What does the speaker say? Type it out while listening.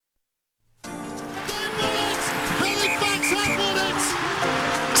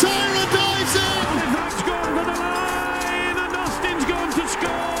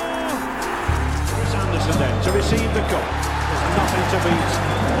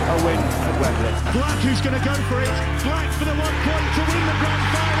a win at Wembley. Black who's going to go for it. Black for the 1 point to win the grand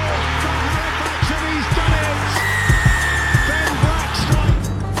final for Halifax, and he's done it. Ben Black's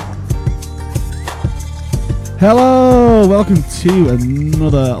Hello, welcome to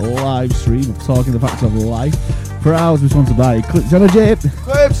another live stream of Talking the Facts of Life. For hours, we're sponsored by Clips Energy.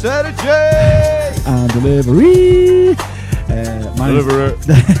 Clips Energy! And Delivery.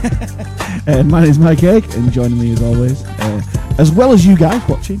 My name is Mike Cake, and joining me as always, as well as you guys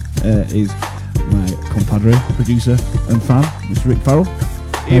watching, is my compadre, producer, and fan, Mr. Rick Farrell.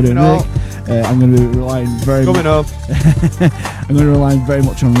 Evening all. I'm going to be relying very Coming up. I'm going to rely very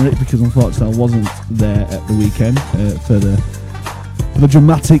much on Rick because unfortunately I wasn't there at the weekend for the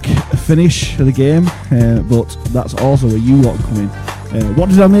dramatic finish of the game, but that's also where you lot come in. What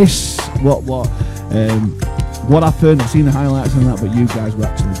did I miss? What happened? I've seen the highlights and that, but you guys were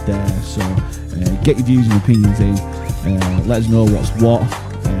actually there, so get your views and opinions in. Let us know what's what,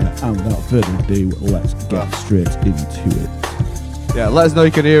 and without further ado, let's get straight into it. Yeah, let us know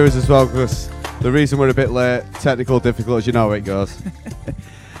you can hear us as well, because the reason we're a bit late, technical difficulties, you know how it goes.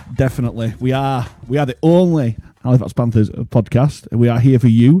 Definitely. We are the only Halifax Panthers podcast. We are here for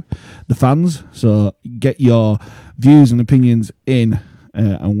you, the fans, so get your views and opinions in,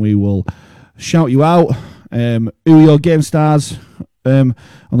 and we will shout you out. Who are your game stars on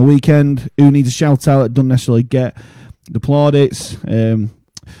the weekend? Who needs a shout out that doesn't necessarily get the plaudits?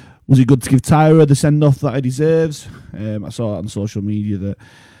 Was it good to give Tyra the send off that he deserves? I saw it on social media that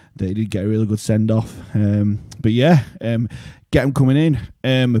he did get a really good send off. But yeah, get them coming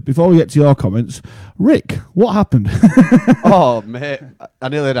in. Before we get to your comments, Rick, what happened? Oh, mate, I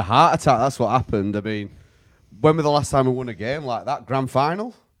nearly had a heart attack. That's what happened. I mean, when was the last time we won a game like that? Grand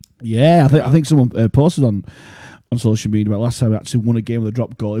final? Yeah, I think someone posted on social media about last time we actually won a game with a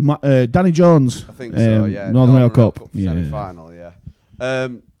drop goal. Danny Jones. I think so, yeah. Northern Rail Cup. Yeah. Semi-final, yeah. I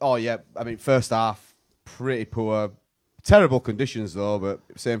mean, first half, pretty poor. Terrible conditions, though, but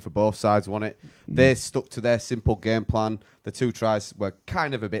same for both sides, wasn't it? They stuck to their simple game plan. The two tries were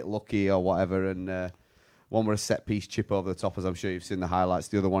kind of a bit lucky or whatever, and one were a set-piece chip over the top, as I'm sure you've seen the highlights.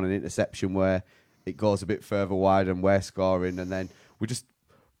 The other one, an interception where it goes a bit further wide and we're scoring, and then we just,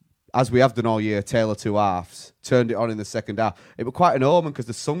 as we have done all year, tale of two halves, turned it on in the second half. It was quite an omen because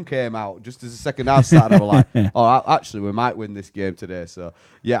the sun came out just as the second half started. I was like, oh, actually, we might win this game today. So,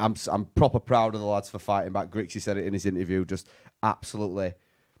 yeah, I'm proper proud of the lads for fighting back. Grixie said it in his interview, just absolutely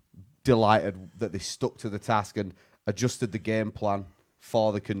delighted that they stuck to the task and adjusted the game plan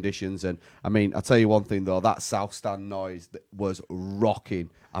for the conditions. And, I mean, I'll tell you one thing, though, that South Stand noise that was rocking.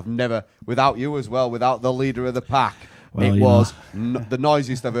 I've never, without you as well, without the leader of the pack, well, it was the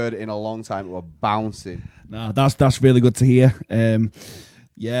noisiest I've heard it in a long time. It was bouncing. No, that's really good to hear. It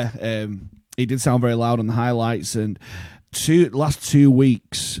did sound very loud on the highlights, and last 2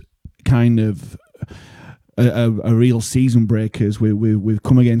 weeks, kind of a real season breakers. We've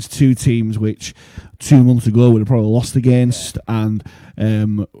come against two teams which 2 months ago we'd have probably lost against, and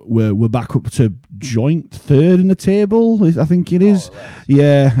we're back up to joint third in the table. I think it is.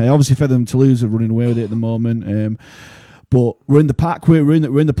 Yeah, obviously for them to lose are running away with it at the moment. But we're in the pack, we're in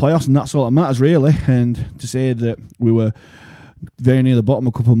the playoffs, and that's all that matters, really. And to say that we were very near the bottom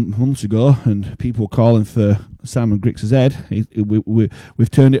a couple of months ago, and people were calling for Simon Griggs' head, we've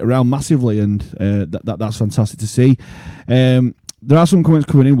turned it around massively, and that's fantastic to see. There are some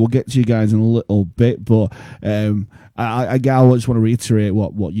comments coming in. We'll get to you guys in a little bit, but I just want to reiterate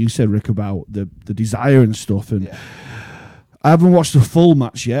what you said, Rick, about the desire and stuff. And I haven't watched the full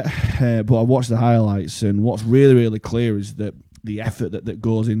match yet, but I've watched the highlights, and what's really, really clear is that the effort that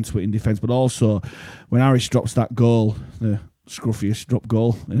goes into it in defence, but also when Harris drops that goal, the scruffiest drop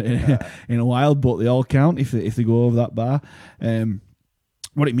goal in a while, but they all count if they go over that bar.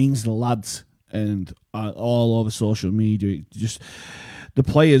 What it means to the lads and all over social media, just the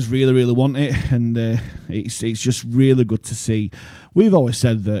players really, really want it, and it's just really good to see. We've always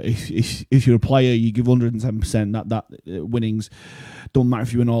said that if you're a player, you give 110%. That winnings don't matter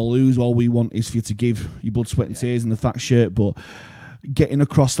if you win or lose. All we want is for you to give your blood, sweat, and tears in the fact shirt. But getting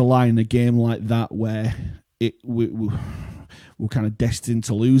across the line in a game like that, where we're kind of destined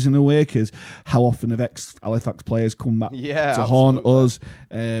to lose in a way, because how often have ex-Halifax players come back to haunt us,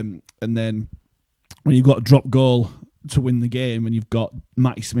 and then when you've got a drop goal to win the game, and you've got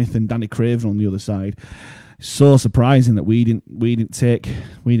Matty Smith and Danny Craven on the other side. So surprising that they didn't take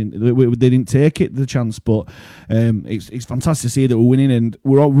it, the chance, but it's fantastic to see that we're winning, and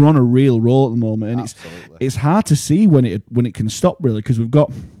we're on a real roll at the moment, and it's hard to see when it can stop, really, because we've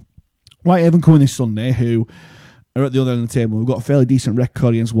got Whitehaven coming this Sunday, who are at the other end of the table. We've got a fairly decent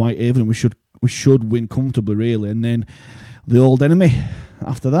record against Whitehaven, and we should win comfortably, really. And then the old enemy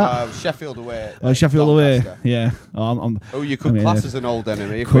after that. Sheffield away. Sheffield away, Doncaster. yeah. You could class as an old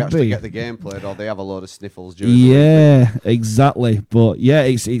enemy if Could we actually be. get the game played, or they have a load of sniffles during the Yeah, exactly. But yeah,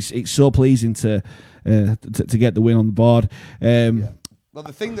 it's so pleasing to get the win on the board. Well,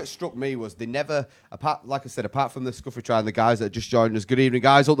 the thing that struck me was they never, apart from the Scuffy try and the guys that just joined us, good evening,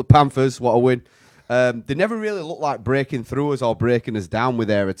 guys, up the Panthers, what a win. They never really looked like breaking through us or breaking us down with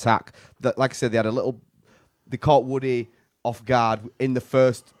their attack. Like I said, they caught Woody off guard in the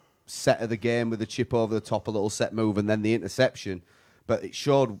first set of the game with a chip over the top, a little set move, and then the interception. But it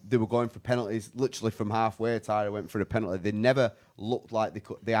showed they were going for penalties literally from halfway. Tyra went for a penalty. They never looked like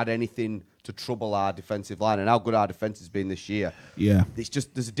they had anything to trouble our defensive line, and how good our defense has been this year. Yeah. It's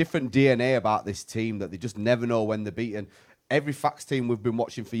just there's a different DNA about this team that they just never know when they're beaten. Every Fax team we've been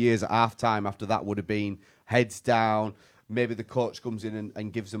watching for years at halftime after that would have been heads down. Maybe the coach comes in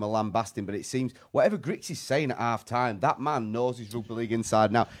and gives them a lambasting, but it seems whatever Grix is saying at half-time, that man knows his rugby league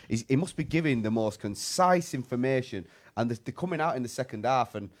inside now. He must be giving the most concise information, and they're coming out in the second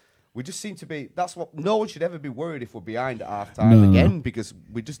half, and we just seem to be. That's what no one should ever be worried if we're behind at half-time again, because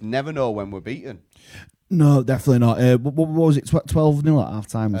we just never know when we're beaten. No, definitely not. What was it? 12-0 at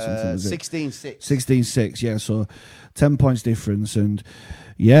half-time or something? 16-6. 16-6, yeah. So 10 points difference, and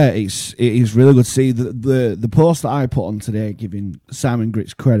yeah, it is really good to see the post that I put on today, giving Simon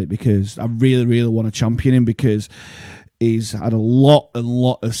Grix credit, because I really, really want to champion him, because he's had a lot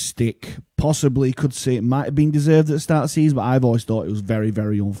of stick. Possibly could say it might have been deserved at the start of the season, but I've always thought it was very,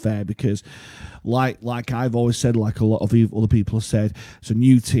 very unfair, because like I've always said, like a lot of other people have said, it's a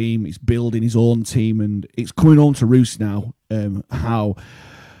new team, it's building his own team, and it's coming home to roost now,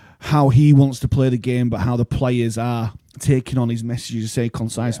 how he wants to play the game, but how the players are taking on his messages, say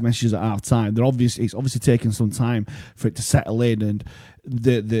concise messages at half time. It's obviously taking some time for it to settle in, and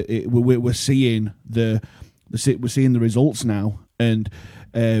we're seeing the results now. And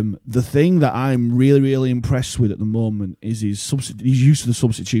the thing that I'm really, really impressed with at the moment is his use of the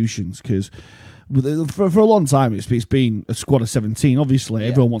substitutions, because for a long time it's been a squad of 17. Obviously,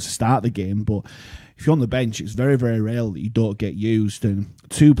 everyone wants to start the game, but if you're on the bench, it's very, very rare that you don't get used. And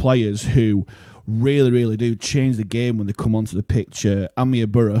two players who really, really do change the game when they come onto the pitch. Amir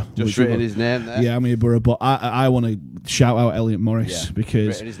Burra. Just written his name there. Yeah, Amir Burra. But I want to shout out Elliot Morris, because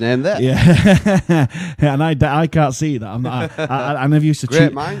written his name there. Yeah, and I can't see that. I never used to Great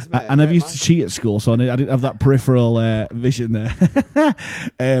cheat. minds, mate. I never used to cheat at school, so I didn't have that peripheral vision there.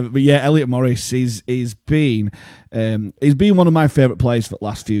 But yeah, Elliot Morris he's been one of my favourite players for the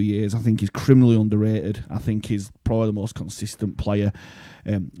last few years. I think he's criminally underrated. I think he's probably the most consistent player,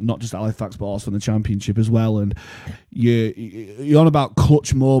 not just Halifax but also in the Championship as well. And you're on about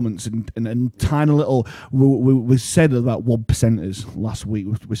clutch moments and tiny little. We said about 1%ers last week.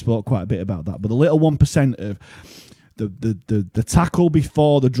 We spoke quite a bit about that, but the little 1% of the tackle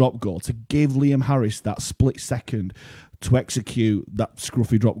before the drop goal to give Liam Harris that split second to execute that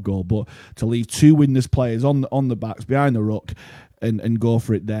scruffy drop goal, but to leave two witness players on the backs behind the ruck and go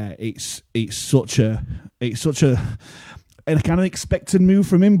for it there. It's such a kind of expected move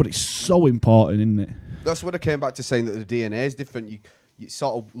from him, but it's so important, isn't it? That's what I came back to, saying that the DNA is different. You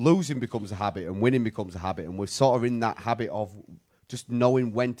sort of losing becomes a habit and winning becomes a habit, and we're sort of in that habit of just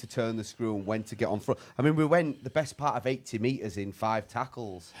knowing when to turn the screw and when to get on front. I mean, we went the best part of 80 metres in 5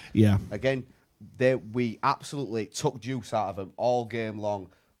 tackles. Yeah. Again, we absolutely took juice out of them all game long,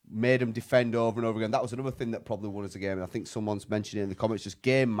 made them defend over and over again. That was another thing that probably won us a game. And I think someone's mentioned it in the comments, just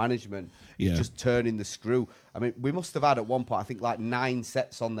game management, just turning the screw. I mean, we must have had at one point, I think, like 9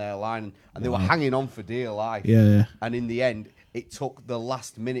 sets on their line, and they were hanging on for dear life. Yeah. And in the end, it took the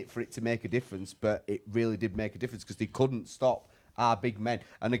last minute for it to make a difference, but it really did make a difference because they couldn't stop our big men.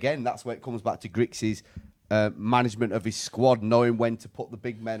 And again, that's where it comes back to Grix's management of his squad, knowing when to put the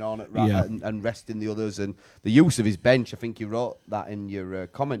big men on and resting the others, and the use of his bench. I think you wrote that in your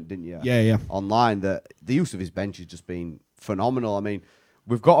comment, didn't you? Yeah. Online, that the use of his bench has just been phenomenal. I mean,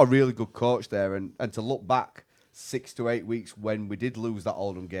 we've got a really good coach there, and to look back 6 to 8 weeks when we did lose that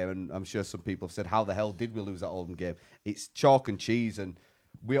Oldham game, and I'm sure some people have said, how the hell did we lose that Oldham game? It's chalk and cheese, and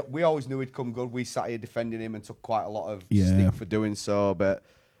we always knew he'd come good. We sat here defending him and took quite a lot of stick for doing so, but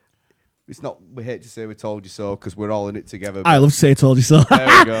it's not. We hate to say we told you so because we're all in it together. I love to say "told you so." There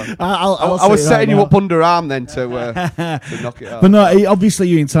we go. I was setting you up underarm then to knock it out. But no, obviously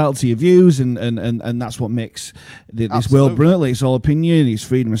you're entitled to your views, and that's what makes this world brilliantly. It's all opinion, it's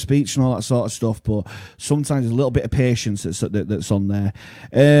freedom of speech, and all that sort of stuff. But sometimes there's a little bit of patience that's on there.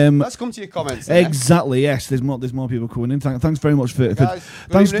 Let's come to your comments. Exactly. Yes, there's more people coming in. Thanks very much for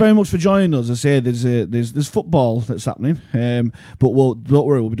guys, very much for joining us. I say there's football that's happening, but don't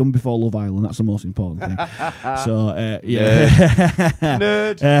worry, we'll be done before Love Love Island. That's the most important thing. So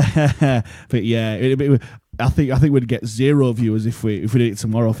Nerd. but yeah, I think we'd get 0 viewers if we did it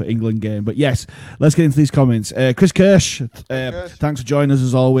tomorrow for England game. But yes, let's get into these comments. Chris Kirsch, thanks for joining us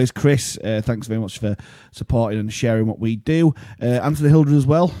as always. Chris, thanks very much for supporting and sharing what we do. Anthony Hildred as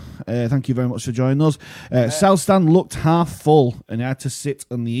well. Thank you very much for joining us. South stand looked half full and had to sit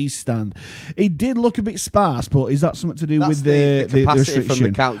on the east stand. It did look a bit sparse, but is that something to do with the capacity restriction? from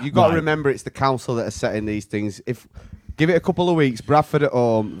the council? You've got to remember it's the council that are setting these things. Give it a couple of weeks, Bradford at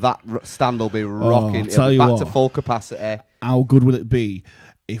home, that stand will be rocking. It'll be back to full capacity. How good will it be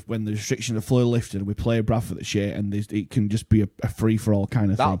if, when the restrictions are fully lifted, we play Bradford this year and it can just be a free-for-all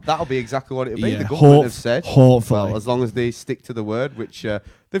kind of thing? That'll be exactly what it'll be. Yeah, The government have said, hopefully. well, as long as they stick to the word, which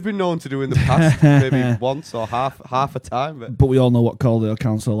they've been known to do in the past, maybe once or half a time. But we all know what Calderdale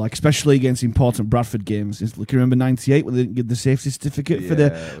Council are like, especially against important Bradford games. Can you remember '98 when they didn't give the safety certificate for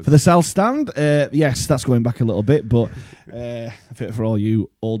the South Stand? Yes, that's going back a little bit, but for all you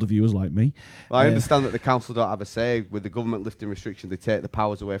older viewers like me. Well, I understand that the council don't have a say. With the government lifting restrictions, they take the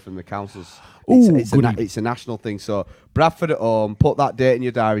powers away from the councils. It's a national thing. So Bradford at home, put that date in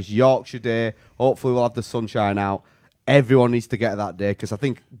your diaries. Yorkshire Day. Hopefully we'll have the sunshine out. Everyone needs to get that day because I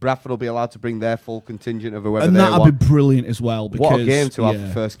think Bradford will be allowed to bring their full contingent of whoever they want. And that'd be brilliant as well. Because, what a game to have the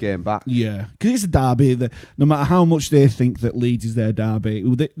first game back. Yeah, because it's a derby. No matter how much they think that Leeds is their derby,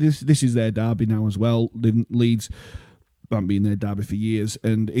 this is their derby now as well. Leeds haven't been their derby for years,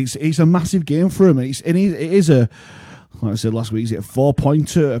 and it's a massive game for them. It is a, like I said last week, is it a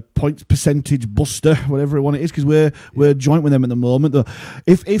 4-pointer, a point percentage buster, whatever it is, because we're joint with them at the moment.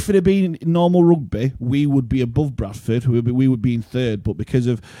 If it had been normal rugby, we would be above Bradford. We would be in third, but because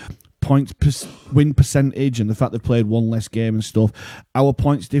of win percentage and the fact they've played one less game and stuff, our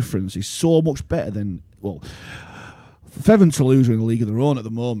points difference is so much better than, well, Fev and Toulouse are in the league of their own at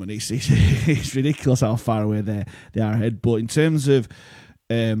the moment. It's ridiculous how far away they are ahead. But in terms of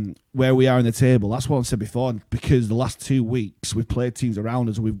where we are in the table, that's what I said before, because the last 2 weeks we've played teams around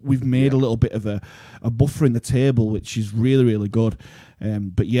us. We've made a little bit of a buffer in the table, which is really, really good.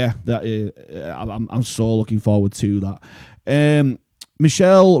 But yeah, I'm so looking forward to that.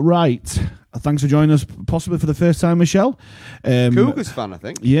 Michelle Wright, thanks for joining us, possibly for the first time, Michelle. Cougars fan, I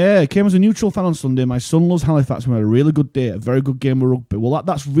think. Yeah, came as a neutral fan on Sunday. My son loves Halifax. We had a really good day, a very good game of rugby. Well,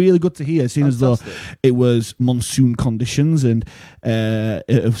 that's really good to hear, seeing as though it was monsoon conditions. And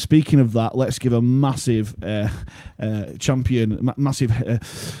speaking of that, let's give a massive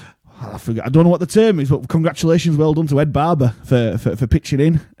I don't know what the term is, but congratulations, well done to Ed Barber for pitching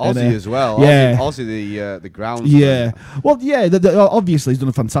in. Aussie as well. Yeah. Aussie the grounds. Yeah. Well, yeah, obviously he's done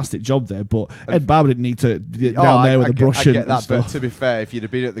a fantastic job there, but Ed Barber didn't need to get down there with a brush. I get that, but to be fair, if you'd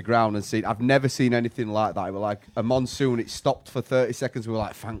have been at the ground and seen, I've never seen anything like that. It was like a monsoon, it stopped for 30 seconds, we were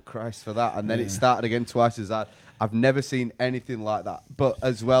like, thank Christ for that, and then it started again twice as that. I've never seen anything like that. But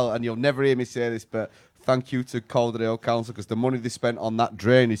as well, and you'll never hear me say this, but thank you to Calderdale Council, because the money they spent on that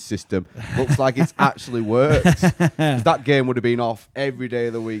drainage system looks like it's actually worked. That game would have been off every day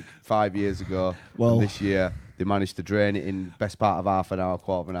of the week 5 years ago. Well, and this year they managed to drain it in the best part of half an hour,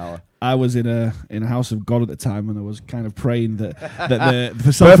 quarter of an hour. I was in a house of God at the time, and I was kind of praying that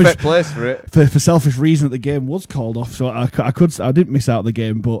perfect place for it. For selfish reason, that the game was called off, so I didn't miss out the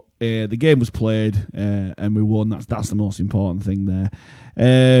game, but the game was played and we won. That's the most important thing there.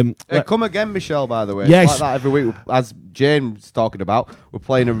 Come again, Michelle. By the way, yes, it's like that every week. As Jane was talking about, we're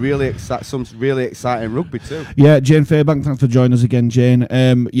playing some really exciting rugby too. Yeah, Jane Fairbank, thanks for joining us again, Jane.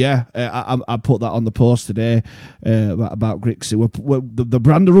 I put that on the post today about Grixie. The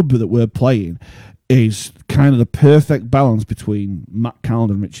brand of rugby that we're playing is kind of the perfect balance between Matt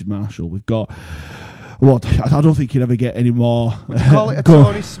Callan and Richard Marshall. We've got I don't think you'd ever get any more. Would you call it a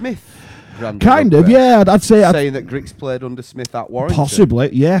Tony Smith? Kind of, yeah. I'd say saying that Griggs played under Smith at Warrington. Possibly,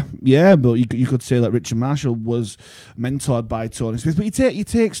 yeah. But you could say that Richard Marshall was mentored by Tony Smith. But you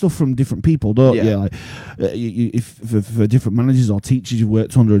take stuff from different people, don't you? Like, if for different managers or teachers you've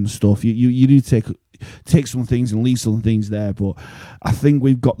worked under and stuff, you do take some things and leave some things there. But I think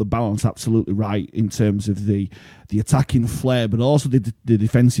we've got the balance absolutely right in terms of the attacking flair, but also the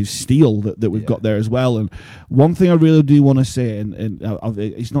defensive steel that we've got there as well. And one thing I really do want to say, and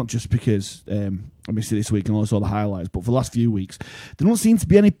it's not just because I missed it this week and also the highlights, but for the last few weeks, there don't seem to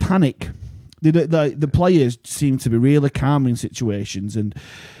be any panic. The players seem to be really calm in situations, and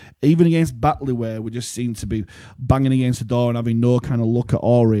even against Batley, where we just seem to be banging against the door and having no kind of luck at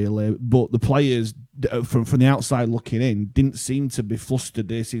all, really. But the players from the outside looking in, didn't seem to be flustered.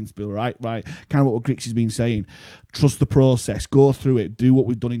 They seemed to be right. Kind of what Grix has been saying. Trust the process, go through it, do what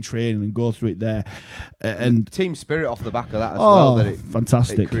we've done in training, and go through it there. And team spirit off the back of that as well. That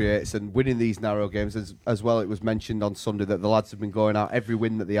fantastic. It creates, and winning these narrow games as well. It was mentioned on Sunday that the lads have been going out. Every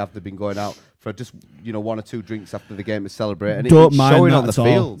win that they've been going out for just 1 or 2 drinks after the game to celebrate, and don't it's mind showing that on the at all.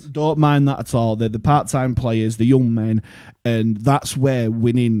 field. Don't mind that at all. They're the part-time players, the young men, and that's where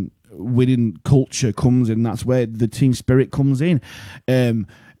winning culture comes in. That's where the team spirit comes in.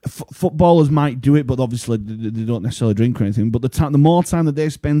 Footballers might do it, but obviously they don't necessarily drink or anything. But the more time that they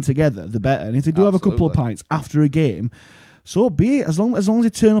spend together, the better. And if they do have a couple of pints after a game, so be it. As long as they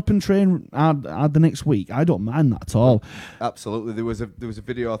turn up and train hard the next week, I don't mind that at all. Absolutely. There was a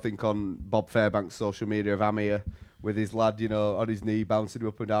video, I think, on Bob Fairbank's social media of Amir with his lad, on his knee, bouncing him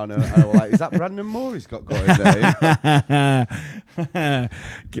up and down. And I was like, is that Brandon Moore he's got going there?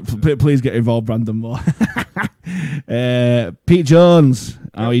 Please get involved, Brandon Moore. Pete Jones,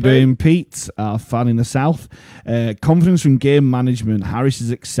 how are you doing, Pete? Our fan in the south. Confidence from game management. Harris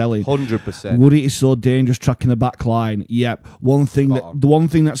is excelling. 100%. Woody is so dangerous tracking the back line. Yep. The one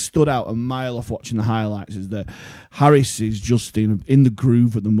thing that stood out a mile off watching the highlights is that Harris is just in the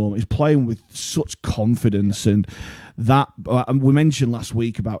groove at the moment. He's playing with such confidence, and that we mentioned last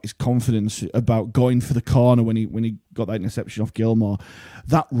week about his confidence about going for the corner when he got that interception off Gilmore.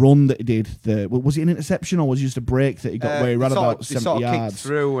 That run that he did, was it an interception or was it just a break that he got where he ran about 70 yards? Kicked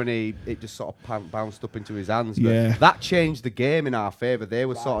through and it just sort of bounced up into his hands. But yeah, that changed the game in our favour. They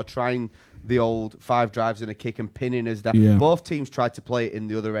were sort of trying the old 5 drives and a kick and pinning us down. Yeah. Both teams tried to play it in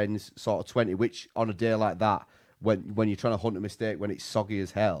the other ends, sort of 20, which on a day like that, when you're trying to hunt a mistake, when it's soggy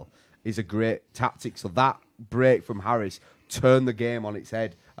as hell, is a great tactic. So that break from Harris turned the game on its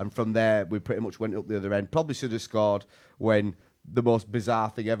head, and from there we pretty much went up the other end. Probably should have scored when the most bizarre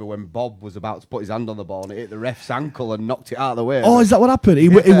thing ever, when Bob was about to put his hand on the ball and it hit the ref's ankle and knocked it out of the way. Oh, is that what happened?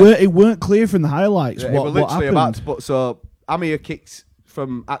 It weren't clear from the highlights. Yeah, what happened? About to put, so Amir kicked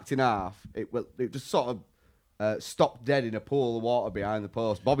from acting half. It just sort of stopped dead in a pool of water behind the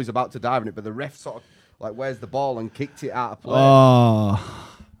post. Bobby's about to dive in it, but the ref sort of where's the ball and kicked it out of play. Oh.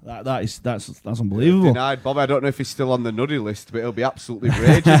 That's unbelievable. Denied Bob. I don't know if he's still on the nuddy list, but he'll be absolutely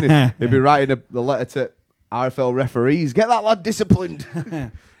raging. He'll be writing the letter to RFL referees. Get that lad disciplined.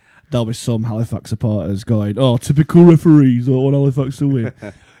 There'll be some Halifax supporters going, "Oh, typical referees! Don't want Halifax to win."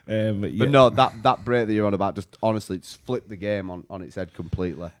 But no, that break that you're on about just honestly just flipped the game on its head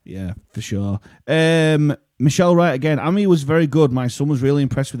completely. Yeah, for sure. Michelle Wright again. Ami was very good. My son was really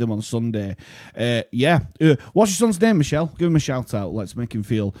impressed with him on Sunday. What's your son's name, Michelle? Give him a shout out. Let's make him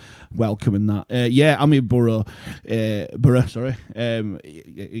feel welcome in that. Ami Burrow. Sorry.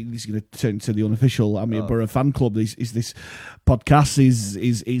 He's going to turn to the unofficial Ami Burrow fan club. This podcast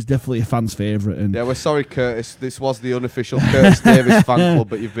is definitely a fan's favourite. And yeah, we're sorry, Curtis. This was the unofficial Curtis Davis fan club,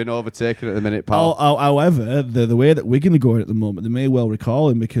 but you've been overtaken at the minute, pal. However, the way that Wigan are going at the moment, they may well recall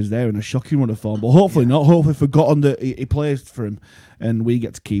him because they're in a shocking run of form. But hopefully not. Hopefully forgotten that he plays for him, and we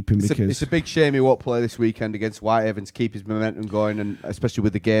get to keep him it's a big shame he won't play this weekend against Whitehaven to keep his momentum going, and especially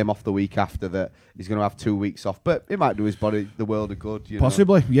with the game off the week after that, he's going to have 2 weeks off. But it might do his body the world of good.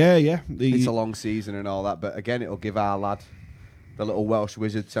 Possibly, yeah. It's a long season and all that, but again, it'll give our lad, the little Welsh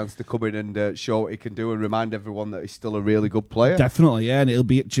wizard, chance to come in and show what he can do and remind everyone that he's still a really good player. Definitely, yeah, and it'll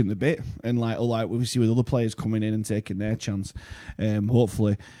be itching the bit, and like we see with other players coming in and taking their chance.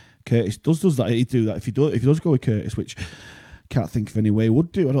 Hopefully, Curtis does that. He'd do that if he does go with Curtis, which can't think of any way he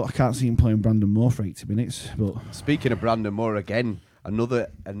would do. I can't see him playing Brandon Moore for 80 minutes. But speaking of Brandon Moore, again, another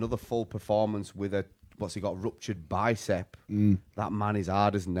full performance with what's he got, ruptured bicep. That man is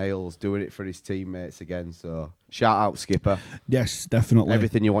hard as nails, doing it for his teammates again. So shout out, Skipper. Yes, definitely.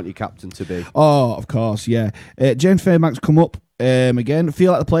 Everything you want your captain to be. Oh, of course, yeah. Jane Fairbanks come up again.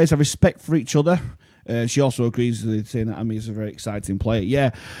 Feel like the players have respect for each other. She also agrees with saying that Ami is a very exciting player.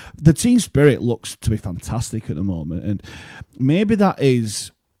 Yeah, the team spirit looks to be fantastic at the moment, and maybe that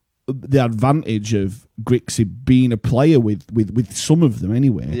is the advantage of Grixie being a player with some of them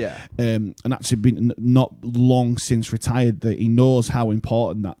anyway. Yeah. And actually been not long since retired, that he knows how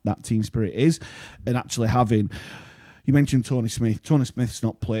important that team spirit is, and actually having. You mentioned Tony Smith. Tony Smith's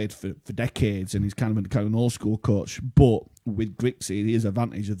not played for decades, and he's kind of an old school coach. But with Grixie, his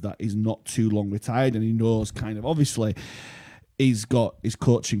advantage of that is not too long retired, and he knows obviously he's got his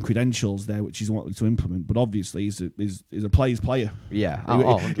coaching credentials there, which he's wanting to implement. But obviously, he's a player's player. Yeah,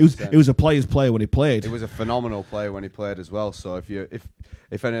 he was a player's player when he played. He was a phenomenal player when he played as well. So if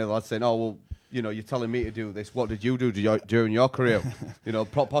any of the lads saying, "Oh well, you're telling me to do this. What did you do during your career?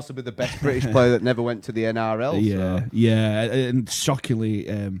 Possibly the best British player that never went to the NRL. Yeah, and shockingly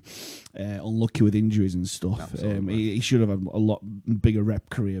unlucky with injuries and stuff. He should have had a lot bigger rep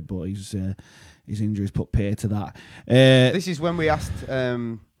career, but his injuries put pay to that. This is when we asked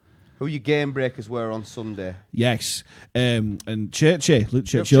who your game breakers were on Sunday. Yes, and Luke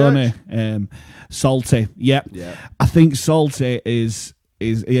Churchione, Salty. Yep. Yeah, I think Salty is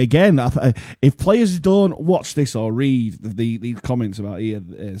again. If players don't watch this or read the comments about here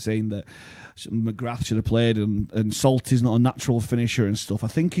saying that McGrath should have played and Salty's not a natural finisher and stuff, I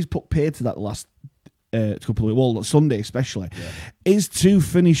think he's put pay to that the last couple of Sunday especially. Yeah. His two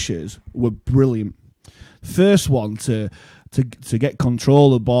finishers were brilliant. First one to get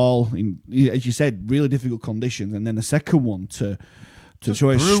control of the ball in, as you said, really difficult conditions, and then the second one to show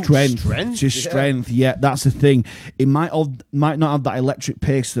his strength. Yeah, that's the thing. It might not have that electric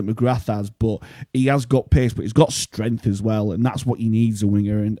pace that McGrath has, but he has got pace, but he's got strength as well, and that's what he needs a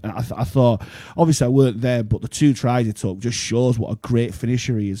winger. And I thought, obviously I weren't there, but the two tries he took just shows what a great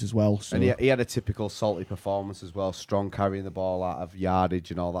finisher he is as well. So. And he had a typical Salty performance as well, strong carrying the ball out of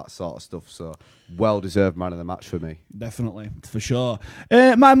yardage and all that sort of stuff. So well-deserved man of the match for me. Definitely, for sure.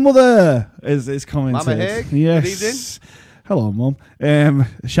 My mother is commenting. Mama Haig, yes. Good evening. Hello, Mum.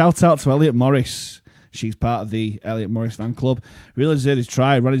 Shout out to Elliot Morris. She's part of the Elliot Morris fan club. Really deserved his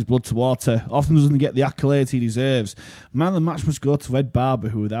try, ran his blood to water. Often doesn't get the accolades he deserves. Man of the match must go to Ed Barber,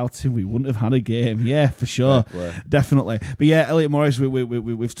 who without him we wouldn't have had a game. Yeah, for sure. Definitely. But yeah, Elliot Morris,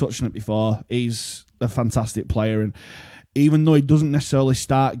 we've touched on it before. He's a fantastic player. And even though he doesn't necessarily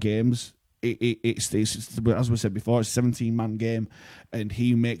start games, it's as we said before, it's a 17-man game. And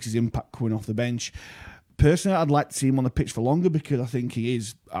he makes his impact coming off the bench. Personally, I'd like to see him on the pitch for longer because I think he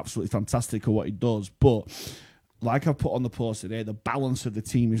is absolutely fantastic at what he does. But like I've put on the post today, the balance of the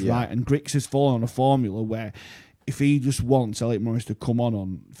team is right. And Grix has fallen on a formula where if he just wants Elliot Morris to come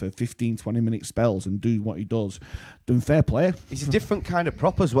on for 15, 20-minute spells and do what he does, then fair play. He's a different kind of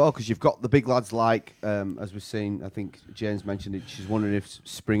prop as well because you've got the big lads like, as we've seen, I think James mentioned it, she's wondering if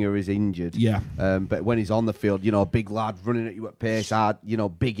Springer is injured. Yeah. But when he's on the field, big lad running at you at pace, hard,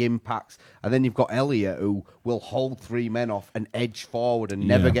 big impacts. And then you've got Elliot who will hold three men off and edge forward and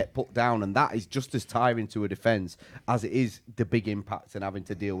never get put down. And that is just as tiring to a defence as it is the big impacts and having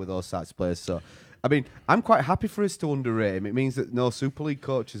to deal with those types of players. So, I mean, I'm quite happy for us to underrate him. It means that no Super League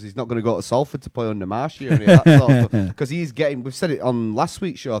coaches, he's not going to go to Salford to play under Marshy or any of that sort of stuff. Because he's getting, we've said it on last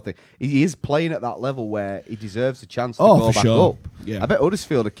week's show, I think, he is playing at that level where he deserves a chance to go back up. Yeah. I bet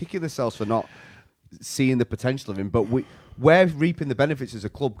Huddersfield are kicking themselves for not seeing the potential of him. But we're reaping the benefits as a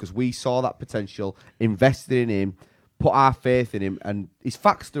club because we saw that potential, invested in him, put our faith in him, and his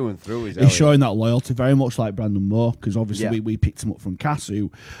facts through and through. He's showing that loyalty, very much like Brandon Moore, because obviously we picked him up from Cass,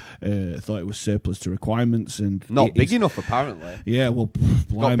 who thought it was surplus to requirements and not big enough apparently. Yeah, well,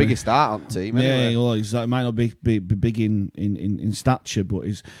 got biggest start on the team. Anyway. Yeah, well, he might not be big in stature, but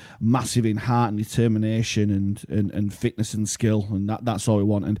he's massive in heart and determination and fitness and skill, and that's all we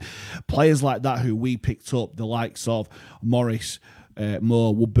want. And players like that who we picked up, the likes of Morris,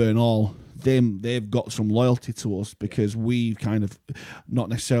 Moore, Woodburn, all. They've got some loyalty to us because we've kind of not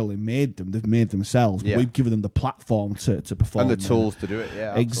necessarily made them; they've made themselves. But we've given them the platform to perform and the tools to do it.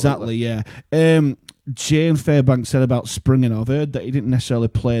 Yeah, exactly. Absolutely. Yeah. James Fairbanks said about Springer. I've heard that he didn't necessarily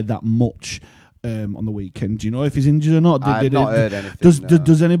play that much on the weekend. Do you know if he's injured or not? I've not heard anything.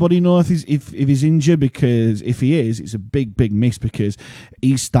 Does anybody know if he's injured? Because if he is, it's a big miss because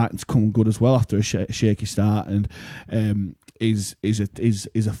he's starting to come good as well after a shaky start and. Is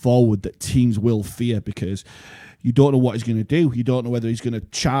a forward that teams will fear because you don't know what he's going to do. You don't know whether he's going to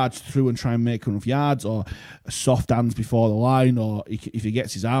charge through and try and make enough yards or soft hands before the line, or if he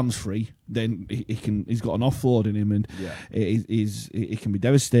gets his arms free, then he's got an offload in him, and it can be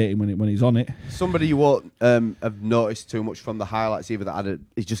devastating when he's on it. Somebody you won't have noticed too much from the highlights either that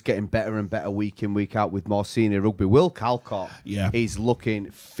is just getting better and better week in, week out with more senior rugby. Will Calcott, he's looking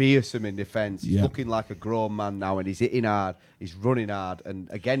fearsome in defence. He's looking like a grown man now, and he's hitting hard, he's running hard, and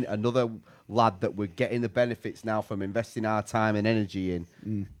again another lad that we're getting the benefits now from investing our time and energy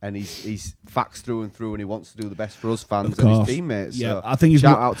in, and he's facts through and through, and he wants to do the best for us fans and his teammates. Yeah, so I think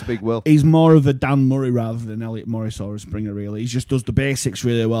shout out to Big Will. He's more of a Dan Murray rather than Elliot Morris or a Springer. Really, he just does the basics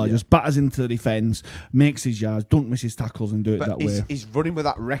really well. He just batters into the defence, makes his yards, don't miss his tackles, and do it that way. He's running with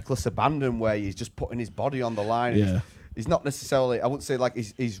that reckless abandon where he's just putting his body on the line. Yeah. He's not necessarily, I wouldn't say like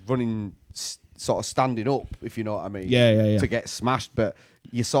he's running sort of standing up, if you know what I mean. Yeah. To get smashed, but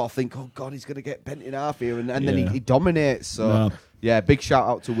you sort of think, oh God, he's going to get bent in half here, and then Yeah. he dominates. So. No. Yeah, big shout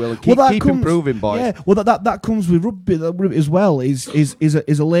out to Will and Well, keep improving, boys. Yeah, well, that comes with rugby as well. Is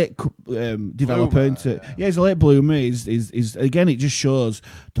a late developer Bloomer, into he's a late bloomer. Is again, it just shows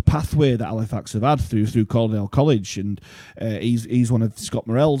the pathway that Halifax have had through Calderdale College, and he's one of Scott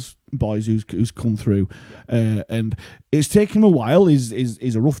Morell's boys who's come through, and it's taken him a while. He's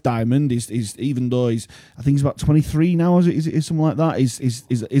a rough diamond. He's even though I think he's about 23 now. Is something like that?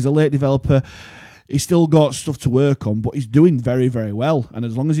 He's a late developer. He's still got stuff to work on, but he's doing very, very well. And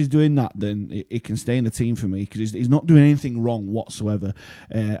as long as he's doing that, then he can stay in the team for me, because he's not doing anything wrong whatsoever,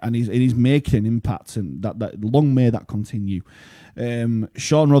 and he's making an impact. And that long may that continue.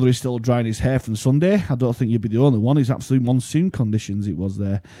 Sean Rother is still drying his hair from Sunday. I don't think you'd be the only one. It's absolute monsoon conditions it was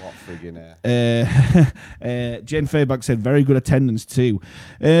there. What friggin' hair. Jane Fairbank said very good attendance too.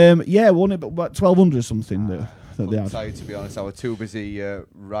 Yeah, won it about 1,200 or something. That they had. Tell you, to be honest, I was too busy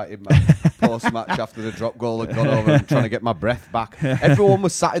writing my post-match after the drop goal had gone over and trying to get my breath back. Everyone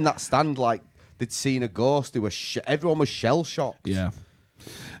was sat in that stand like they'd seen a ghost. They were everyone was shell-shocked. Yeah.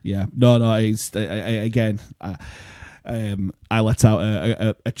 No. It's again. I let out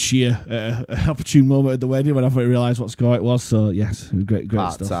a cheer, an opportune moment at the wedding when I realised what score it was. So yes, great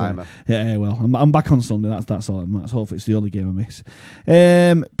stuff. Part-timer. Yeah, well, I'm back on Sunday. That's all. Hopefully it's the only game I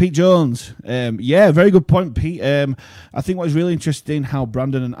miss. Pete Jones, yeah, very good point, Pete. I think what is really interesting how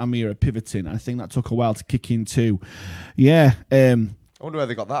Brandon and Amir are pivoting. I think that took a while to kick in too. Yeah. I wonder where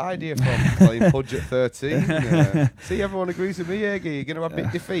they got that idea from, playing Pudge at 13. See, everyone agrees with me, Eggy. You're going to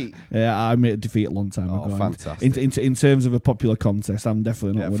admit defeat. Yeah, I made a defeat a long time ago. Fantastic. In terms of a popular contest, I'm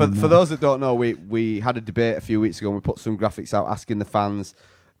definitely not winning for those that don't know, we had a debate a few weeks ago and we put some graphics out asking the fans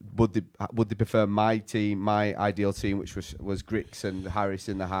would they prefer my team, my ideal team, which was Grix and Harris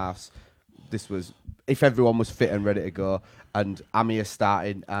in the halves. This was if everyone was fit and ready to go, and Amir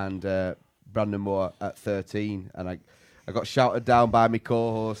starting and Brandon Moore at 13, and I got shouted down by my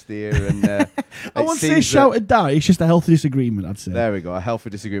co-host here, and I won't say shouted down. It's just a healthy disagreement, I'd say. There we go, a healthy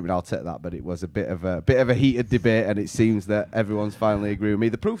disagreement. I'll take that, but it was a bit of a heated debate, and it seems that everyone's finally agreeing with me.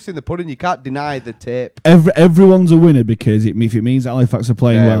 The proof's in the pudding. You can't deny the tape. Everyone's a winner because if it means that Halifax are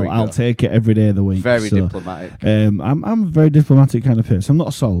playing well, I'll take it every day of the week. Very diplomatic. I'm a very diplomatic kind of person. I'm not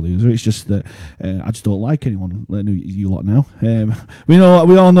a sore loser. It's just that I just don't like anyone. You lot know. We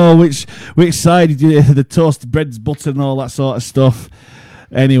all know which side the toast, bread's butter, and all that sort of stuff.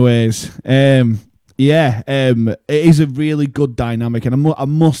 Anyways, it is a really good dynamic, and I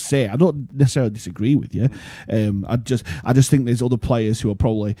must say I don't necessarily disagree with you. I just think there's other players who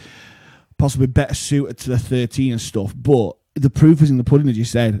are possibly better suited to the 13 and stuff, but the proof is in the pudding, as you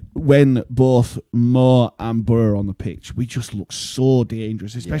said. When both Moore and Burr are on the pitch, we just look so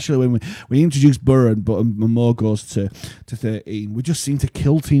dangerous, especially when we introduce Burr and Moore goes to 13. We just seem to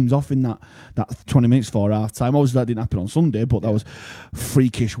kill teams off in that 20 minutes for half time. Obviously, that didn't happen on Sunday, but that was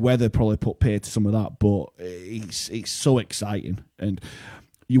freakish weather probably put paid to some of that. But it's so exciting, and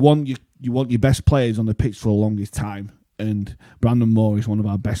you want your best players on the pitch for the longest time. And Brandon Moore is one of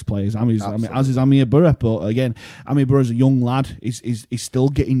our best players. As is Amir Burr. But again, Amir Burr is a young lad. He's still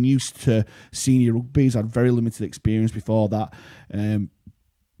getting used to senior rugby. He's had very limited experience before that. And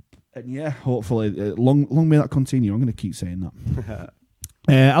yeah, hopefully, long may that continue. I'm going to keep saying that.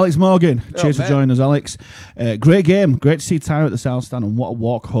 Alex Morgan, cheers for joining us, Alex. Great game. Great to see Tyra at the South Stand, and what a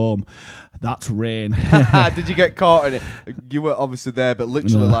walk home. That's rain. Did you get caught in it? You were obviously there, but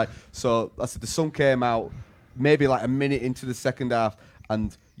literally so I said the sun came out maybe like a minute into the second half,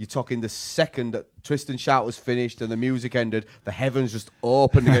 and you're talking the second that Tristan Shout was finished and the music ended, the heavens just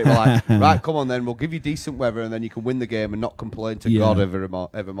opened again. We're like, right, come on then, we'll give you decent weather and then you can win the game and not complain to God evermore.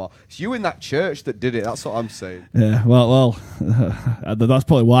 It's you in that church that did it, that's what I'm saying. Yeah, well, that's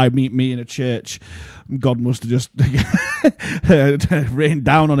probably why me in a church, God must have just rained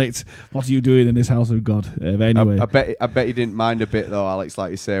down on it. What are you doing in this house of God? Anyway, I bet you didn't mind a bit though, Alex. Like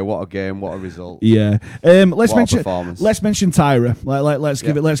you say, what a game, what a result. Yeah. Let's mention Tyra.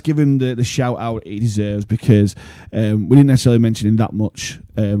 Let's give him the shout out he deserves, because we didn't necessarily mention him that much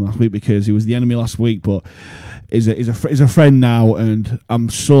last week because he was the enemy last week, but is a friend now, and I'm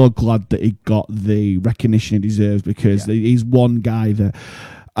so glad that he got the recognition he deserves, because he's one guy that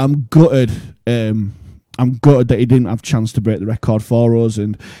I'm gutted that he didn't have a chance to break the record for us,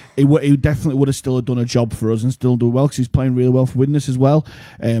 and he definitely would have still done a job for us and still do well, because he's playing really well for Widnes as well.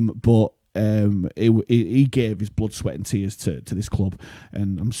 But he gave his blood, sweat and tears to this club,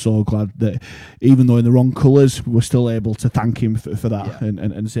 and I'm so glad that even though in the wrong colours, we were still able to thank him for that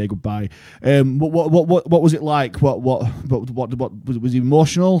and say goodbye. What was it like? What was he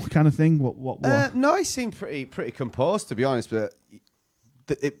emotional kind of thing? What? No, he seemed pretty composed, to be honest, but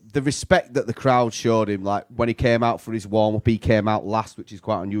the respect that the crowd showed him, like when he came out for his warm-up, he came out last, which is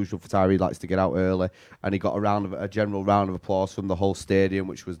quite unusual for Tyree. He likes to get out early, and he got a general round of applause from the whole stadium,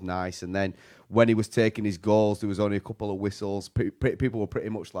 which was nice. And then when he was taking his goals, there was only a couple of whistles. People were pretty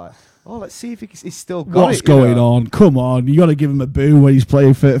much like, "Oh, let's see if he's still got What's going on? Come on, you got to give him a boo when he's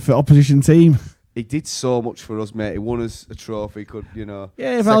playing for opposition team." He did so much for us, mate. He won us a trophy. Could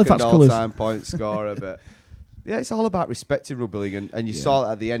if Halifax colours. all-time point scorer, but. Yeah, it's all about respecting rugby league, and you saw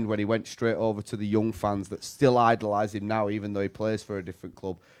that at the end when he went straight over to the young fans that still idolise him now, even though he plays for a different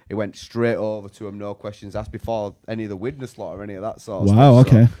club. He went straight over to him, no questions asked, before any of the witness lot or any of that sort of stuff. Wow,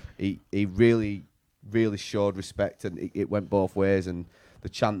 okay. So he really, really showed respect, and it went both ways, and the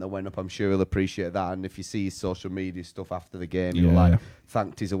chant that went up, I'm sure he'll appreciate that. And if you see his social media stuff after the game, he'll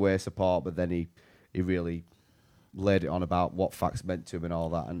thanked his away support, but then he really laid it on about what facts meant to him and all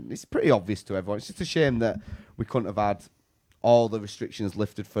that, and it's pretty obvious to everyone. It's just a shame that we couldn't have had all the restrictions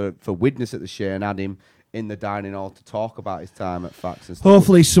lifted for witness at the show and had him in the dining hall to talk about his time at Facts and stuff.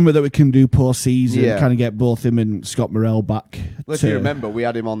 Hopefully something that we can do post-season, kind of get both him and Scott Morrell back. Well, if you remember, we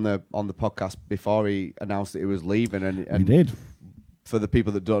had him on the podcast before he announced that he was leaving, and he did. For the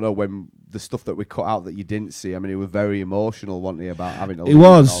people that don't know, when the stuff that we cut out that you didn't see, I mean, he was very emotional, wasn't he, about having to leave and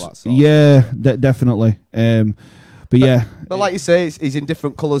all that sort of stuff. Definitely. But yeah. But like you say, he's in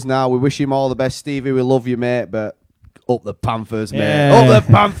different colours now. We wish him all the best, Stevie. We love you, mate. But up the Panthers, mate. Up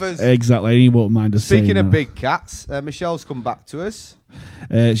the Panthers. Exactly. He won't mind us saying Speaking of that. big cats, Michelle's come back to us.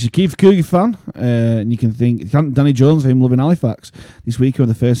 She's a Keith Cougar fan, and you can think Danny Jones for him loving Halifax this weekend.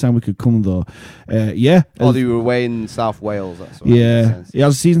 The first time we could come though, Oh, you were away in South Wales. That's what yeah.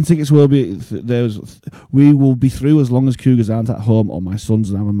 As season tickets will be we will be through as long as Cougars aren't at home or my sons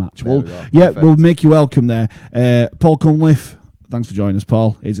have a match. We'll make you welcome there. Paul Cunliffe, thanks for joining us,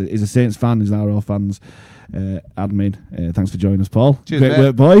 Paul. He's a Saints fan. He's an RO fans. Admin, thanks for joining us, Paul. Cheers, Great mate.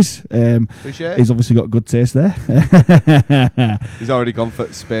 work, boys. Appreciate it. He's obviously got good taste there. He's already gone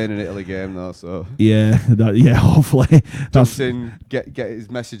for Spain and Italy game though, so hopefully jumps in, get his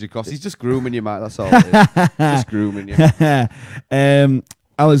message across. He's just grooming you, mate. That's all it is. Just grooming you.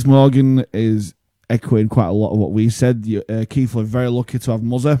 Alice Morgan is echoing quite a lot of what we said. Keith are very lucky to have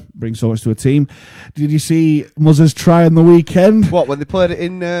Muzzer bring so much to a team. Did you see Muzzer's try on the weekend? What, when they played it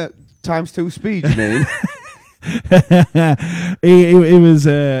in ×2 speed, you mean?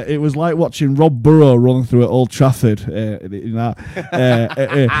 It was like watching Rob Burrow run through at Old Trafford.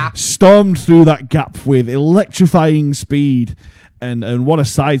 Stormed through that gap with electrifying speed, and what a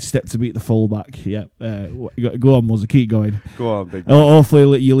sidestep to beat the fullback. Yeah, go on, Muzzer, keep going. Go on, big.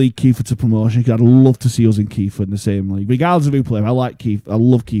 Hopefully you lead Kiefer to promotion. I'd love to see us in Kiefer in the same league, regardless of who play. I like Kiefer. I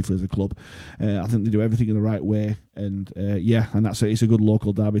love Kiefer as a club. I think they do everything in the right way, and and it's a good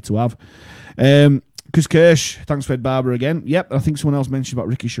local derby to have. Chris Kirsch, thanks for Ed Barber again. Yep, I think someone else mentioned about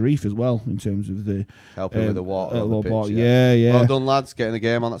Ricky Sharif as well in terms of the helping with the water. On the pitch, yeah. Well done, lads. Getting the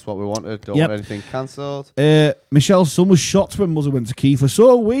game on. That's what we wanted. Don't want anything cancelled. Michelle's son was shocked when Muzzer went to Kiefer.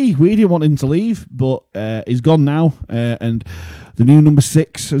 So we didn't want him to leave, but he's gone now. And the new number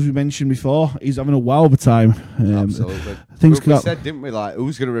 6, as we mentioned before, he's having a wow of a time. Absolutely. We said, didn't we, like,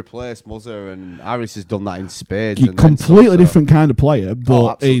 who's going to replace Muzzer? And Harris has done that in spades. Completely different kind of player,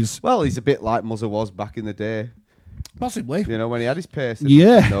 but he's a bit like Muzzer was back in the day. Possibly. You know, when he had his pace.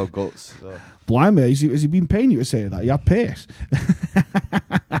 Yeah. No guts. So. Blimey, has he been paying you to say that? He had pace.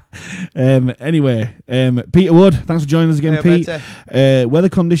 Anyway, Peter Wood, thanks for joining us again, Pete. Weather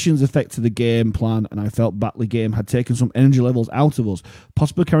conditions affected the game plan, and I felt Batley game had taken some energy levels out of us,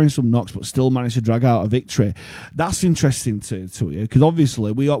 possibly carrying some knocks, but still managed to drag out a victory. That's interesting to you, because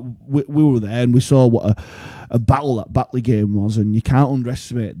obviously we were there and we saw what a battle that Batley game was, and you can't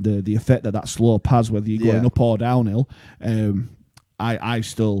underestimate the effect that slope has, whether you're going up or downhill. I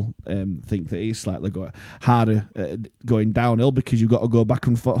still think that he's slightly harder going downhill because you've got to go back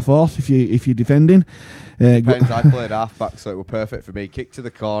and forth if you're defending. Depends. I played halfback, so it was perfect for me. Kick to the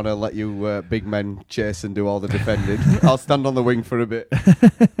corner, let you big men chase and do all the defending. I'll stand on the wing for a bit.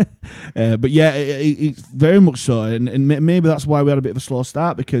 But yeah, it's very much so, and maybe that's why we had a bit of a slow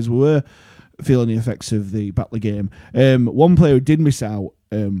start, because we were feeling the effects of the Batley game. One player who did miss out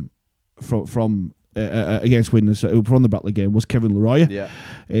from against Widnes from the Batley game was Kevin Leroy. Yeah,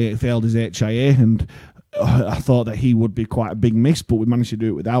 he failed his HIA, and I thought that he would be quite a big miss, but we managed to do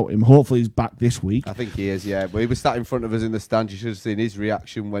it without him. Hopefully he's back this week. I think he is, yeah. But he was sat in front of us in the stand. You should have seen his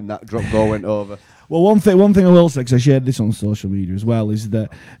reaction when that drop goal went over. Well, one thing I will say, because I shared this on social media as well, is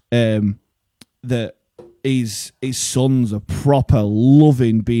that that his sons are proper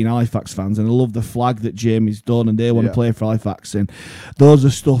loving being Halifax fans, and I love the flag that Jamie's done, and they want to play for Halifax, and those are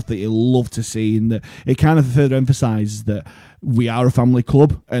stuff that you love to see, and that it kind of further emphasises that we are a family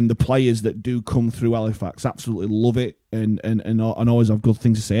club, and the players that do come through Halifax absolutely love it, and always have good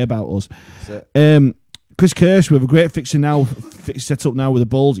things to say about us. Chris Kirsch, we have a great fixture now, set up now with the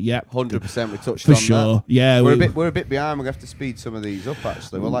Bulls. Yep, 100%. We touched for on sure. That. Yeah, we're a bit behind. We're gonna have to speed some of these up.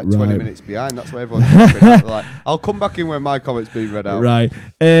 Actually, we're like 20 minutes behind. That's what everyone's talking like. I'll come back in when my comment's being read out. Right,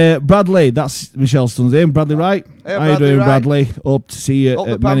 Bradley. That's Michelle's son's name. Bradley, right? Hey, how you doing, right. Bradley? Up to see you. Up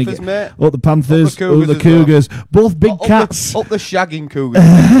the Panthers, mate. Up the Panthers. Up the Cougars. Well. Both big cats. Up the shagging Cougars.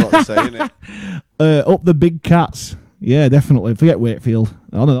 That's what they say, isn't it? Up the big cats. Yeah, definitely. Forget Wakefield.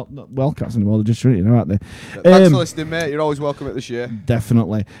 Oh, no, not Wildcats anymore. They're just Trinity, aren't they? Thanks for listening, mate. You're always welcome at this year.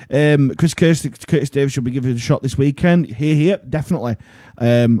 Definitely. Chris Curtis Davis should be given a shot this weekend. Here, definitely.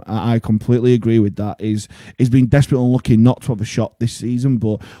 I completely agree with that. He's been desperate and lucky not to have a shot this season,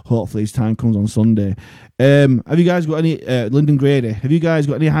 but hopefully his time comes on Sunday. Have you guys got any, Lyndon Grady, have you guys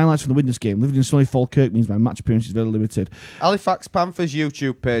got any highlights from the Widnes game? Living in sunny Falkirk means my match appearance is very limited. Halifax Panthers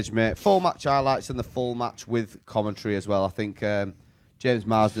YouTube page, mate. Full match highlights and the full match with commentary as well. I think James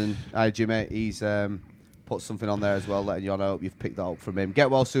Marsden, hi Jimmy, he's put something on there as well, letting you know. I hope you've picked that up from him. Get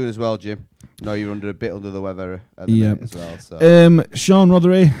well soon as well, Jim. I know you're a bit under the weather at the minute as well. So. Sean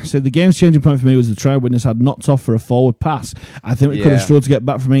Rothery said the game's changing point for me was the try Widnes had knocked off for a forward pass. I think we could have struggled to get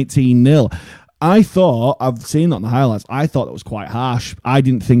back from 18-0. I thought, I've seen that in the highlights, I thought that was quite harsh. I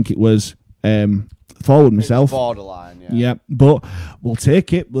didn't think it was forward myself. It's borderline, yeah. Yeah, but we'll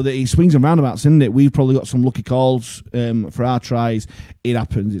take it. But he swings and roundabouts, isn't it? We've probably got some lucky calls for our tries. It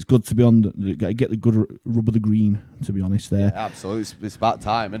happens. It's good to be on. Get the good rub of the green. To be honest, there. Yeah, absolutely. It's about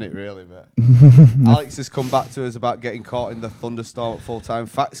time, isn't it? Really, mate. Alex has come back to us about getting caught in the thunderstorm at full time.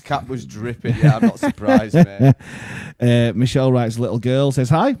 Fax cap was dripping. Yeah, I'm not surprised, mate. Michelle writes, little girl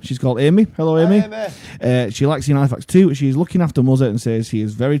says hi. She's called Amy. Hello, Amy. Hi, Amy. She likes in Halifax too. She's looking after Muzzer and says he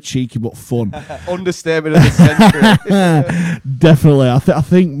is very cheeky but fun. Understatement of the century. Definitely, I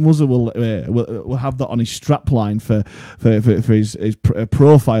think Muzzer will have that on his strap line for his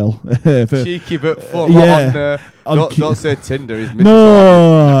profile. Cheeky but fun. Yeah. Don't say Tinder. He's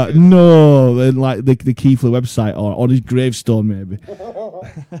no, and like the Keithley website or on his gravestone maybe.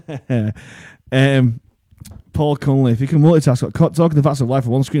 Paul Cunliffe, if you can multitask, talking the facts of life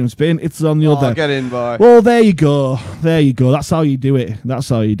on one screen and spin, it's on the other. Get in, boy. Well, there you go. That's how you do it.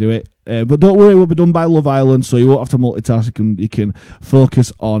 But don't worry, it will be done by Love Island, so you won't have to multitask. You can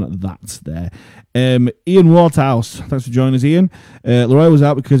focus on that there. Ian Waterhouse, thanks for joining us, Ian. Leroy was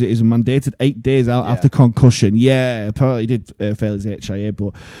out because it is mandated 8 days out after concussion. Yeah, apparently he did fail his HIA,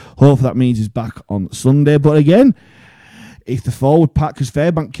 but hopefully that means he's back on Sunday. But again, if the forward pack, because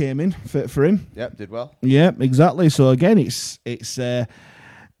Fairbank came in for him. Yep, did well. Yeah, exactly. So again, it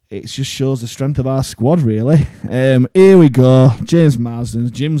just shows the strength of our squad, really. Here we go. James Marsden,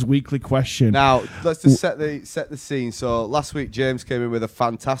 Jim's weekly question. Now, let's just set the scene. So last week, James came in with a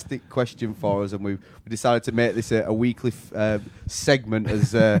fantastic question for us, and we decided to make this a weekly segment,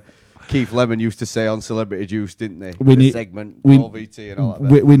 as Keith Lemon used to say on Celebrity Juice, didn't they? Segment, OVT and all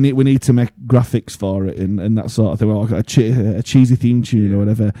that. We need to make graphics for it and that sort of thing, or a cheesy theme tune or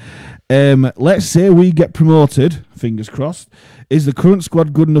whatever. Let's say we get promoted, fingers crossed. Is the current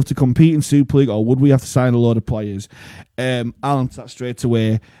squad good enough to compete in Super League, or would we have to sign a load of players? I'll answer that straight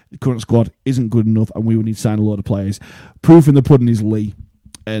away. The current squad isn't good enough, and we would need to sign a load of players. Proof in the pudding is Lee,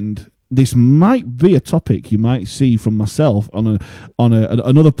 and this might be a topic you might see from myself on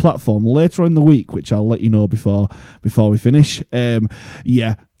another platform later in the week, which I'll let you know before we finish.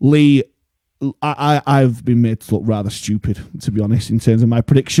 Lee. I've been made to look rather stupid, to be honest, in terms of my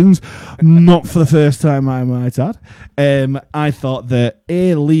predictions. Not for the first time, I might add. I thought that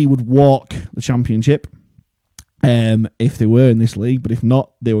Lee would walk the championship if they were in this league, but if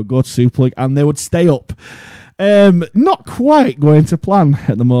not, they would go to Super League and they would stay up. Not quite going to plan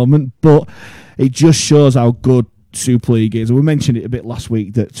at the moment, but it just shows how good Super League is. We mentioned it a bit last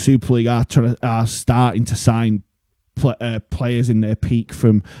week that Super League are starting to sign players in their peak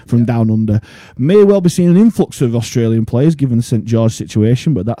from down under. May well be seeing an influx of Australian players given the St George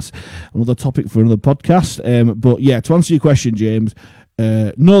situation, but that's another topic for another podcast. But yeah, to answer your question, James,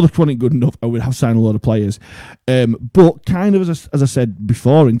 no, the squad ain't good enough. I would have signed a lot of players. But kind of as I said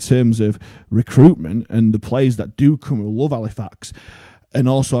before, in terms of recruitment and the players that do come who love Halifax, and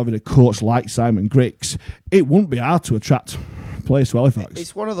also having a coach like Simon Griggs, it wouldn't be hard to attract players to Halifax.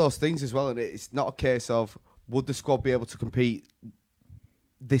 It's one of those things as well, and it's not a case of would the squad be able to compete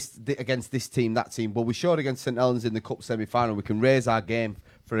against this team, that team. Well, we showed against St Helens in the Cup semi-final. We can raise our game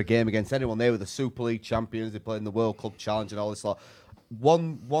for a game against anyone. They were the Super League champions. They played in the World Club Challenge and all this lot.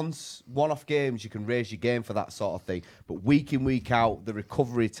 One-off games, you can raise your game for that sort of thing. But week in, week out, the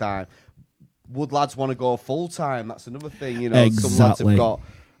recovery time. Would lads want to go full-time? That's another thing. You know, Exactly. Some lads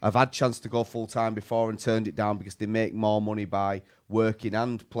have had chance to go full-time before and turned it down because they make more money by working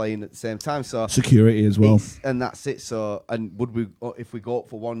and playing at the same time. So security as well. And that's it. So, and would we, if we go up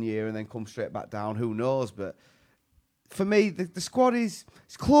for 1 year and then come straight back down, who knows? But for me, the squad is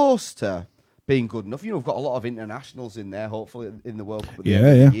close to being good enough. You know, we've got a lot of internationals in there, hopefully, in the World Cup at the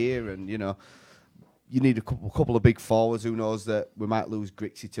end of the year. And, you know, you need a couple of big forwards. Who knows that we might lose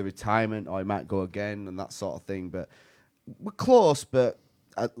Grixie to retirement or he might go again and that sort of thing. But we're close, but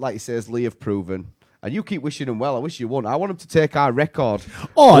like you say, as Lee have proven, and you keep wishing them well. I wish you won. I want them to take our record.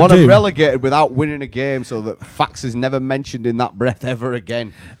 Oh, I want do. them relegated without winning a game, so that Fax is never mentioned in that breath ever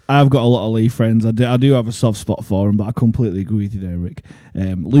again. I've got a lot of Lee friends. I do have a soft spot for him, but I completely agree with you there, Rick.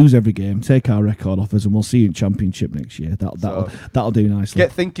 Lose every game, take our record off us, and we'll see you in Championship next year. That'll do nicely.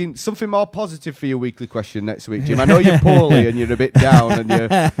 Get thinking something more positive for your weekly question next week, Jim. I know you're poorly and you're a bit down and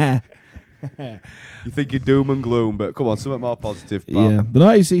you're thinking doom and gloom, but come on, something more positive. Pal. Yeah, but no,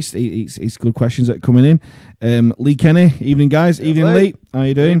 it's good questions that are coming in. Lee Kenny, evening guys, evening Lee. How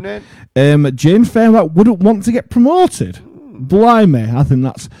you doing? James Fairback wouldn't want to get promoted. Blimey, I think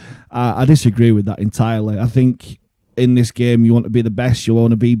that's. I disagree with that entirely. I think in this game you want to be the best. You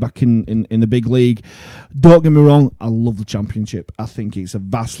want to be back in the big league. Don't get me wrong, I love the Championship. I think it's a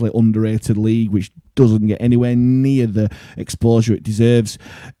vastly underrated league which doesn't get anywhere near the exposure it deserves.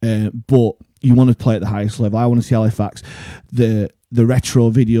 But you want to play at the highest level. I want to see Halifax. The retro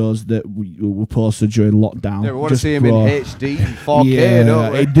videos that were posted during lockdown. Yeah, we want to see him in HD, 4K,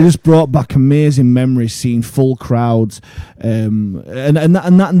 don't we? It just brought back amazing memories, seeing full crowds, and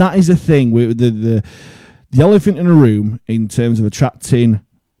that is the thing. The elephant in the room in terms of attracting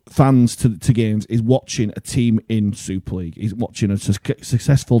fans to games is watching a team in Super League. Is watching a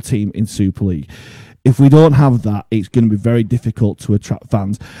successful team in Super League. If we don't have that, it's going to be very difficult to attract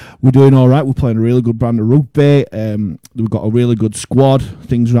fans. We're doing all right. We're playing a really good brand of rugby. We've got a really good squad.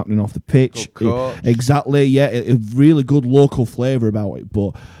 Things are happening off the pitch. Exactly, yeah. A really good local flavour about it.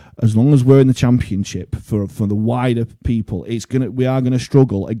 But as long as we're in the Championship, for the wider people, we are going to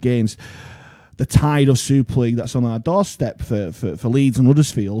struggle against the tide of Super League that's on our doorstep for Leeds and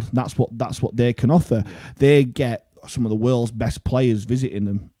Huddersfield. That's what they can offer. They get some of the world's best players visiting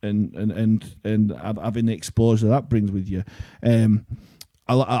them and having the exposure that brings with you.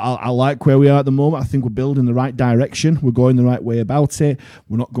 I like where we are at the moment. I think we're building the right direction. We're going the right way about it.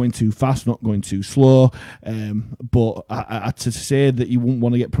 We're not going too fast, not going too slow. But to say that you wouldn't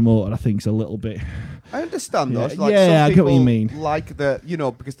want to get promoted, I think is a little bit. I understand though. Yeah, I get what you mean. Like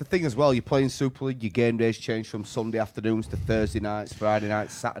because the thing as well, you're playing Super League. Your game days change from Sunday afternoons to Thursday nights, Friday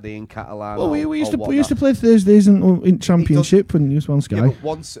nights, Saturday in Catalan. Well, we used to play Thursdays in Championship and News One Sky. Yeah,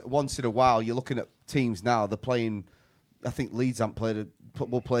 but once in a while, you're looking at teams now. They're playing. I think Leeds haven't played.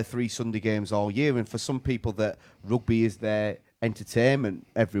 We'll play 3 Sunday games all year, and for some people that rugby is their entertainment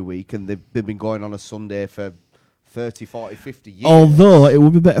every week, and they've been going on a Sunday for 30, 40, 50 years. Although it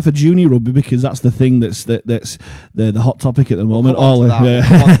would be better for junior rugby because that's the thing that's the hot topic at the moment.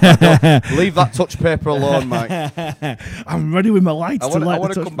 Leave that touch paper alone, Mike. I'm ready with my lights. I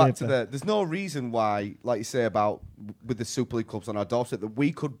want to come back to that. There's no reason why, like you say about with the Super League clubs on our doorstep, that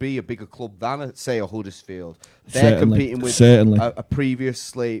we could be a bigger club than, say, a Huddersfield. They're competing with a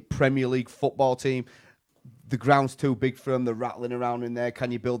previously Premier League football team. The ground's too big for them. They're rattling around in there.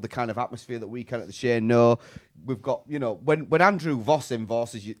 Can you build the kind of atmosphere that we can at the Shane? No. We've got, when Andrew Voss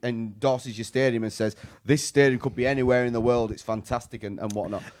endorses your stadium and says, this stadium could be anywhere in the world, it's fantastic and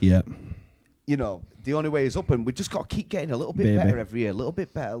whatnot. Yeah. The only way is up, and we've just got to keep getting a little bit better every year. A little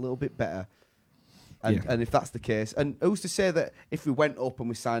bit better. And if that's the case, and who's to say that if we went up and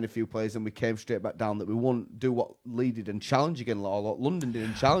we signed a few players and we came straight back down, that we won't do what Lee did and challenge again, or what London did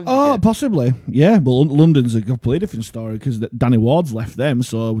and challenge again? Possibly, yeah. But London's a completely different story because Danny Ward's left them,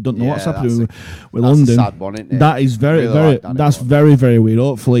 so we don't know what's happening with London. That's a sad one, isn't it? That is very, very weird.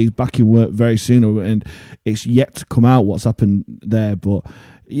 Hopefully he's back in work very soon, and it's yet to come out what's happened there, but.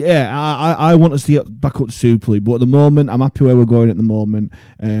 Yeah, I want us to get back up to Super League, but at the moment, I'm happy where we're going at the moment.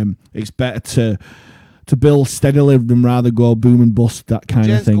 It's better to to build steadily than rather go boom and bust, that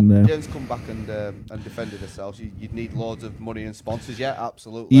kind of thing there. James come back and defended herself. You'd need loads of money and sponsors. Yeah,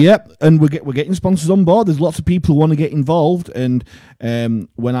 absolutely. Yep, and we're getting sponsors on board. There's lots of people who want to get involved, and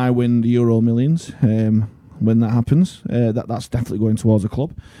when I win the Euro Millions, when that happens, that's definitely going towards a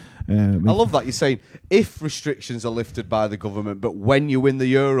club. I love that you're saying if restrictions are lifted by the government, but when you win the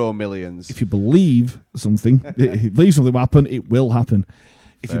Euro Millions, if you believe something, if you believe something will happen, it will happen.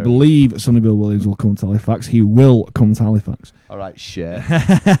 If you believe Sonny Bill Williams will come to Halifax, he will come to Halifax. All right, share.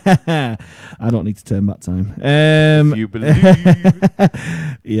 I don't need to turn back time. If you believe.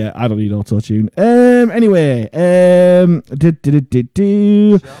 Yeah, I don't need auto-tune. Anyway,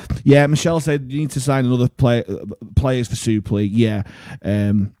 yeah, Michelle said you need to sign another players for Super League. Yeah,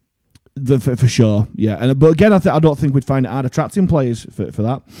 for sure. Yeah, but again, I don't think we'd find it hard attracting players for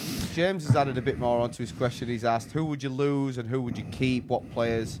that. James has added a bit more onto his question. He's asked, who would you lose and who would you keep? What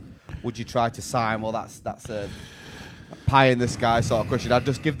players would you try to sign? Well, that's a pie in the sky sort of question. I'd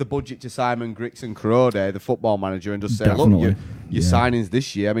just give the budget to Simon Grix and Crowday, the football manager, and just say, Definitely. look, your signings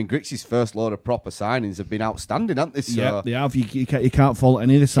this year. I mean, Grix's first load of proper signings have been outstanding, haven't they? So Yeah, they have. You can't fault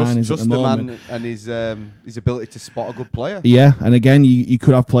any of the signings just at the moment. man and his ability to spot a good player. Yeah, and again, you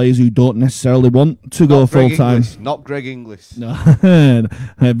could have players who don't necessarily want to go full time. Not Greg Inglis. No,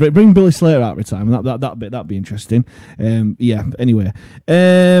 bring Billy Slater out of retirement. That'd be interesting. Yeah. Anyway,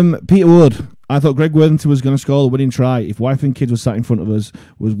 Peter Wood. I thought Greg Worthington was going to score the winning try. If Wife and Kids was sat in front of us,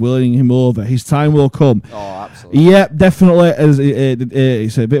 was willing him over. His time will come. Oh, absolutely. Yeah, definitely.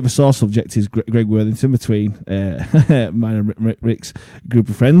 It's a bit of a sore subject, is Greg Worthington, between mine and Rick's group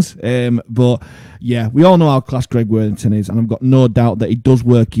of friends. But yeah, we all know how class Greg Worthington is, and I've got no doubt that he does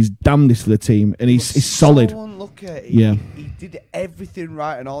work his damnedest for the team, and he's solid. So unlucky. Yeah. He did everything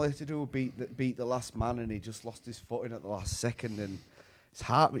right, and all he had to do was beat the last man, and he just lost his footing at the last second, and it's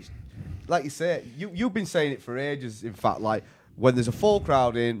hard. Like you say, you've been saying it for ages. In fact, like when there's a full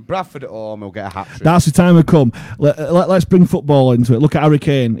crowd in, Bradford at home, he'll get a hat-trick. That's the time to come. Let's bring football into it. Look at Harry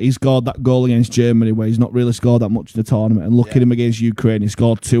Kane. He scored that goal against Germany where he's not really scored that much in the tournament. And look at him against Ukraine. He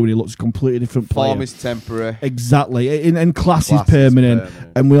scored 2 and he looks a completely different player. Form is temporary. Exactly. And class is permanent.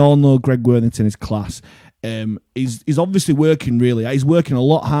 And we all know Greg Worthington is class. He's obviously working really. He's working a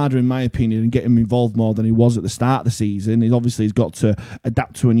lot harder, in my opinion, and getting involved more than he was at the start of the season. He's got to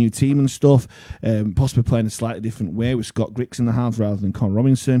adapt to a new team and stuff. Possibly playing a slightly different way with Scott Grix in the halves rather than Con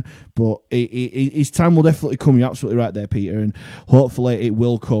Robinson. But his time will definitely come. You're absolutely right there, Peter. And hopefully it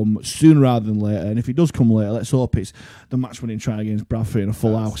will come sooner rather than later. And if it does come later, let's hope it's the match-winning try against Bradford in a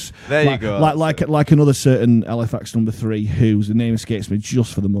full house. There you go. Like another certain Halifax number 3, whose the name escapes me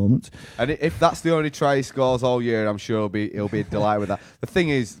just for the moment. And if that's the only try he scores all year, I'm sure he'll be delighted with that. The thing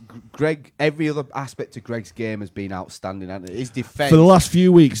is, Greg, every other aspect of Greg's game has been outstanding, hasn't it? His defence. For the last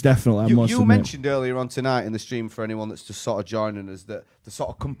few weeks, definitely. You mentioned earlier on tonight in the stream, for anyone that's just sort of joining us, that the sort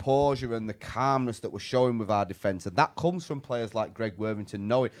of composure and the calmness that we're showing with our defence, and that comes from players like Greg Worthington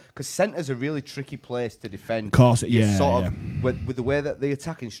knowing, because centre's a really tricky place to defend. Of course, With the way that the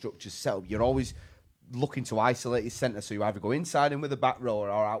attacking structure's set up, you're always looking to isolate your centre, so you either go inside him with a back rower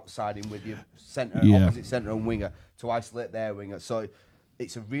or outside him with your opposite centre and winger to isolate their winger. So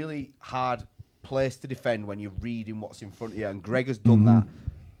it's a really hard place to defend when you're reading what's in front of you, and Greg has done that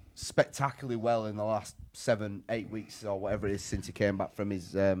spectacularly well in the last 7-8 weeks or whatever it is since he came back from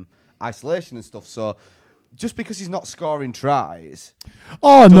his isolation and stuff. So just because he's not scoring tries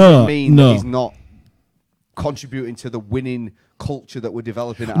doesn't mean that he's not contributing to the winning culture that we're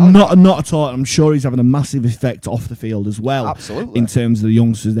developing at Not at all. I'm sure he's having a massive effect off the field as well. Absolutely. In terms of the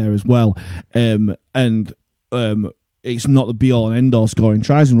youngsters there as well. It's not the be all and end all scoring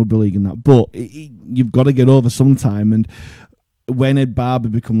tries in rugby league and that, but you've got to get over sometime. And when Ed Barber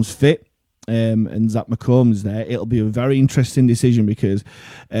becomes fit, and Zach McComb is there, it'll be a very interesting decision because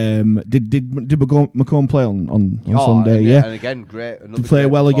did McComb play on Sunday? Yeah, and again, great. To play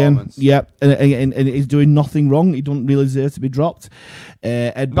well again. Yeah, and he's doing nothing wrong. He don't really deserve to be dropped.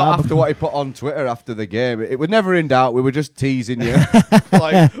 Ed Barber, after what he put on Twitter after the game, it was never in doubt. We were just teasing you,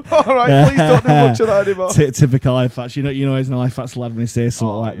 like, all right, please don't do much of that anymore. Typical Halifax. You know, he's an Halifax lad when he says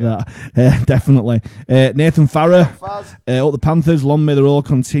something that. Definitely. Nathan Farrer. Up the Panthers. Long may the roll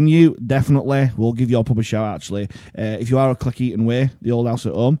continue. Definitely. We'll give you a proper shout, actually. If you are a Cleckheaton way, the old house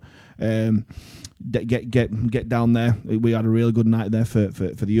at home, get down there. We had a really good night there for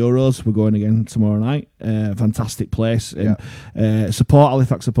the Euros. We're going again tomorrow night. Fantastic place. And support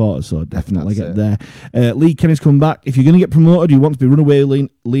Halifax supporters, so definitely get there. Lee Kenny's come back. If you're going to get promoted, you want to be runaway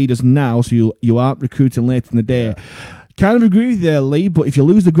leaders now, so you aren't recruiting late in the day. Kind of agree with you there, Lee, but if you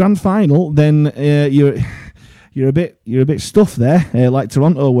lose the grand final, then you're a bit stuffed there, like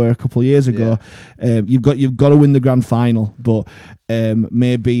Toronto were a couple of years ago. You've got to win the grand final, but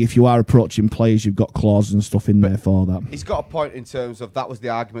maybe if you are approaching players, you've got clauses and stuff in there for that. He's got a point in terms of that was the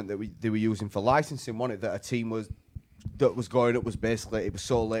argument that they were using for licensing, wasn't it? That a team that was going up was basically it was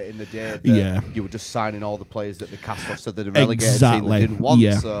so late in the day that you were just signing all the players that they cast off, so that the relegated team that didn't want.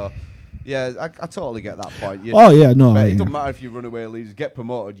 So yeah, I totally get that point. It doesn't matter if you runaway leaders get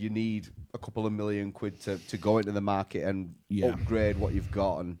promoted. You need a couple of million quid to go into the market and upgrade what you've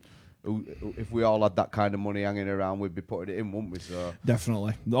got. And if we all had that kind of money hanging around, we'd be putting it in, wouldn't we? So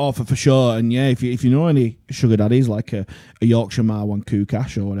definitely, for sure. And yeah, if you know any sugar daddies like a Yorkshire Marwan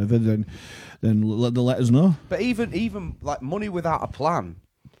Kukash or whatever, then let us know. But even like money without a plan,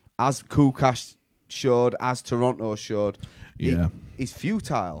 as Kukash showed, as Toronto showed, is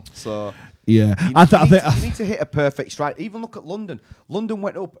futile. So yeah, you need to hit a perfect strike. Even look at London. London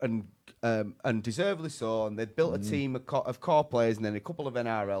went up and deservedly so, and they'd built a team of core players, and then a couple of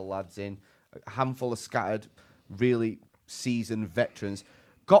NRL lads in, a handful of scattered, really seasoned veterans,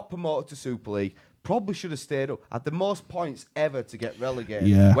 got promoted to Super League. Probably should have stayed up. Had the most points ever to get relegated.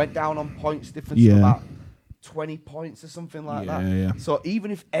 Yeah. Went down on points difference of about 20 points or something like that. Yeah. So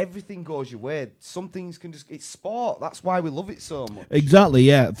even if everything goes your way, some things can just... It's sport. That's why we love it so much. Exactly,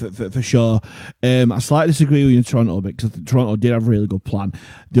 yeah, for sure. I slightly disagree with you in Toronto a bit, because Toronto did have a really good plan.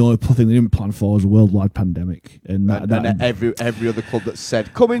 The only thing they didn't plan for was a worldwide pandemic. And every other club that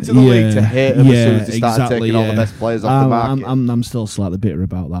said, come into the league to hate them as soon as they started taking all the best players off the market. I'm still slightly bitter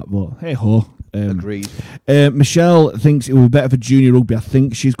about that, but hey-ho. Agreed. Michelle thinks it would be better for junior rugby. I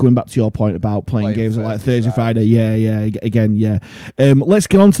think she's going back to your point about playing games like Thursday, Friday. Yeah. Let's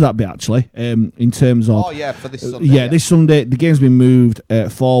get on to that bit actually. In terms of for this Sunday. This Sunday the game's been moved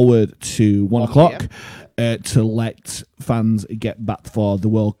forward to 1 o'clock to let fans get back for the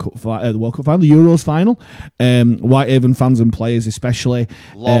World Cup final, the Euros final. Whitehaven fans and players especially.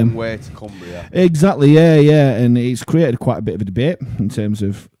 Long way to Cumbria. Exactly. Yeah, and it's created quite a bit of a debate in terms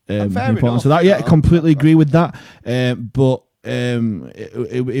of. Importance of that, completely agree with that. But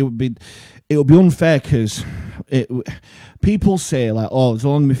it would be unfair because people say like, oh, there's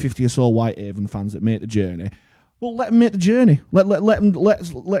only 50 or so Whitehaven fans that make the journey. Well, let them make the journey.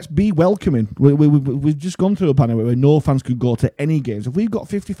 Let's be welcoming. We've just gone through a pandemic where no fans could go to any games. If we've got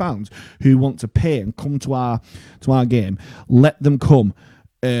 50 fans who want to pay and come to our game, let them come.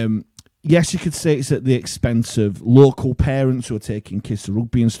 Yes, you could say it's at the expense of local parents who are taking kids to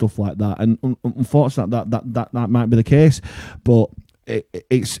rugby and stuff like that, and unfortunately, that might be the case. But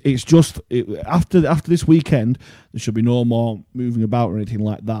it's just after this weekend, there should be no more moving about or anything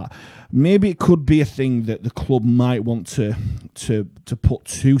like that. Maybe it could be a thing that the club might want to put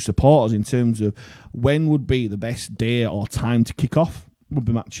to supporters in terms of when would be the best day or time to kick off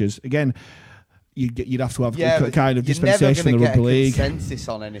rugby matches again. You'd have to have kind of dispensation from the rugby league. You're never going to get a consensus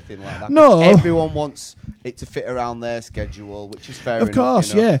on anything like that. No. Everyone wants it to fit around their schedule, which is fair enough. Of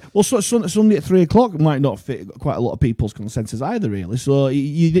course, yeah. Well, Sunday at 3 o'clock might not fit quite a lot of people's consensus either, really. So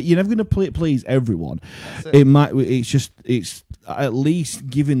you're never going to please everyone. It's at least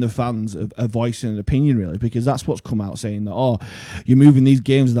giving the fans a voice and an opinion, really, because that's what's come out saying that, you're moving these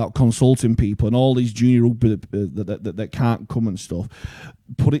games without consulting people and all these junior rugby that can't come and stuff.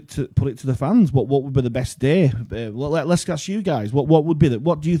 Put it to the fans. What would be the best day? Let's ask you guys.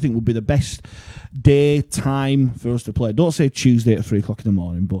 What do you think would be the best day time for us to play? Don't say Tuesday at 3 o'clock in the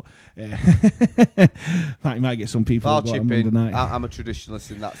morning, but you might get some people. I'll chip in. I'm a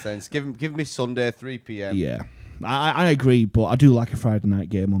traditionalist in that sense. Give me Sunday 3 p.m. Yeah. I agree, but I do like a Friday night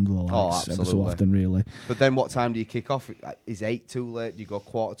game under the lights every so often, really. But then what time do you kick off? Is 8 too late? Do you go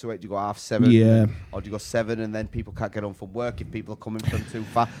 8:15? Do you go 7:30? Yeah. Or do you go 7 and then people can't get home from work if people are coming from too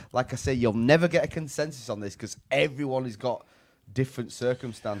far? Like I say, you'll never get a consensus on this because everyone has got different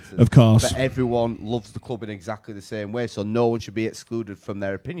circumstances. Of course. But everyone loves the club in exactly the same way, so no one should be excluded from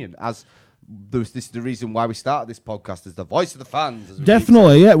their opinion. This is the reason why we started this podcast, as the voice of the fans.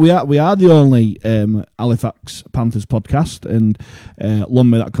 Definitely, yeah. We are the only Halifax Panthers podcast, and long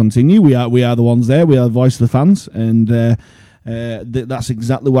may that continue. We are the ones there. We are the voice of the fans, and that's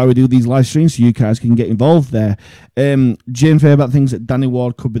exactly why we do these live streams, so you guys can get involved there. Jane Fairbairn thinks that Danny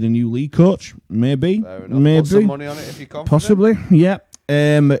Ward could be the new league coach. Maybe. Put some money on it if you're confident. Possibly, yeah.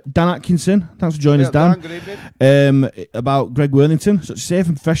 Dan Atkinson, thanks for joining us, Dan. Good evening. About Greg Worthington, such a safe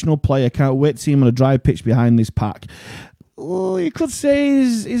and professional player. Can't wait to see him on a dry pitch behind this pack. you could say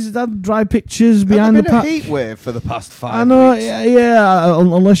is that dry pictures behind the Has there been a pack. heat wave for the past 5 I know, weeks? yeah.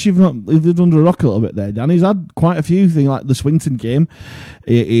 Unless you've lived under a rock a little bit there, Dan. He's had quite a few things like the Swinton game.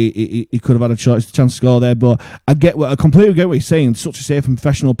 He could have had a chance to score there, but I completely get what he's saying. Such a safe and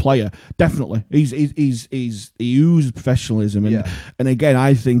professional player, definitely. He oozes professionalism, and again,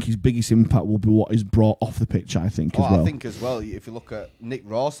 I think his biggest impact will be what is brought off the pitch. I think as well. I think as well, if you look at Nick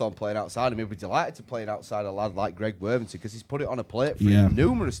Rawson playing outside, he'd be delighted to play outside a lad like Greg Worthington because he's put it on a plate for him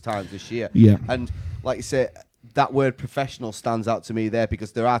numerous times this year. Yeah. And like you say, that word professional stands out to me there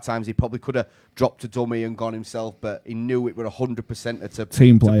because there are times he probably could have dropped a dummy and gone himself, but he knew it were 100% to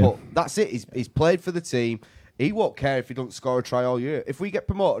team player. That's it. He's played for the team. He won't care if he don't score a try all year. If we get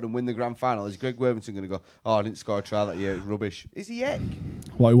promoted and win the grand final, is Greg Worthington going to go, oh, I didn't score a try that year, it's rubbish? Is he heck?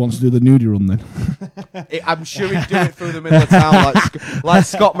 What, he wants to do the nudie run then? I'm sure he'd do it through the middle of town like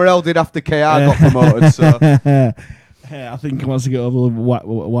Scott Morrell did after KR got promoted. So. I think he wants to get over the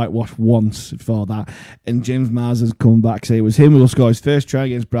whitewash once before that. And James Mars has come back, say it was him who will score his first try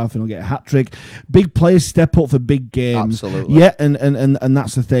against Bradford and he'll get a hat-trick. Big players step up for big games. Absolutely. Yeah, and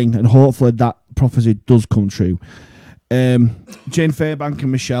that's the thing. And hopefully that prophecy does come true. Jane Fairbank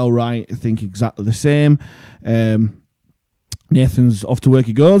and Michelle Wright think exactly the same. Nathan's off to work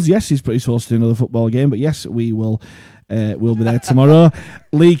he goes. Yes, he's pretty supposed to do another football game, but yes, we'll be there tomorrow.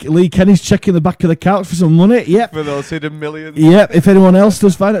 Lee Kenny's checking the back of the couch for some money. Yep. For those hidden millions. Yep. If anyone else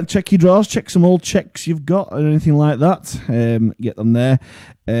does find it, check your drawers, check some old checks you've got or anything like that. Get them there.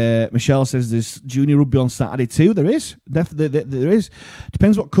 Michelle says there's junior rugby on Saturday too. There is. Definitely there is.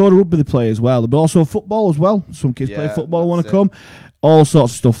 Depends what code of rugby they play as well. But also football as well. Some kids play football want to come. All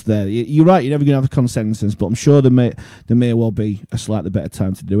sorts of stuff there. You're right, you're never going to have a consensus, but I'm sure there may well be a slightly better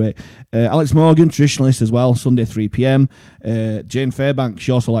time to do it. Alex Morgan, traditionalist as well, Sunday 3 p.m. Jane Fairbank,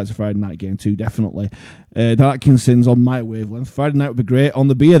 she also likes a Friday night game too, definitely. Dan Atkinson's on my wavelength. Friday night would be great. On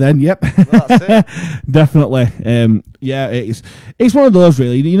the beer then, yep. Well, that's it. Definitely. It's one of those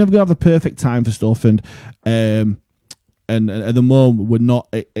really. You're never going to have the perfect time for stuff, and at the moment we're not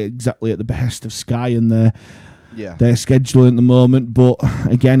exactly at the behest of Sky and their scheduling at the moment, but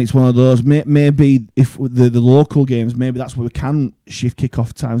again, it's one of those. Maybe if the local games, maybe that's where we can shift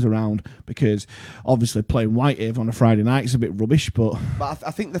kick-off times around, because obviously playing Whitehaven on a Friday night is a bit rubbish. But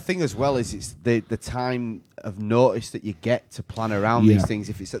I think the thing as well is it's the time of notice that you get to plan around these things.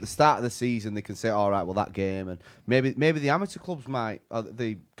 If it's at the start of the season, they can say, all right, well, that game, and maybe the amateur clubs might, or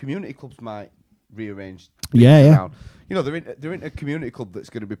the community clubs might rearrange things around. You know, they're in a community club that's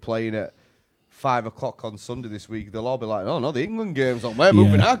going to be playing at 5 o'clock on Sunday this week. They'll all be like, oh no, the England game's on. We're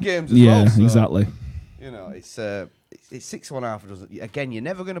moving our games as well. So, exactly. You know, it's 6.5 doesn't. Again, you're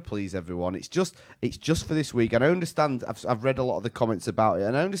never going to please everyone. It's just for this week. And I understand. I've read a lot of the comments about it,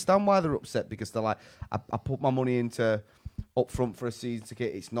 and I understand why they're upset, because they're like, I put my money into up front for a season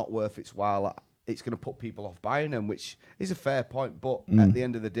ticket. It's not worth its while. It's going to put people off buying them, which is a fair point. But at the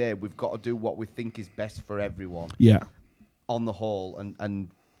end of the day, we've got to do what we think is best for everyone. Yeah. On the whole, and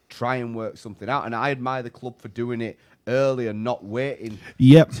try and work something out. And I admire the club for doing it early and not waiting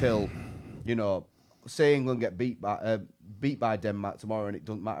till, you know, say England get beat by Denmark tomorrow and it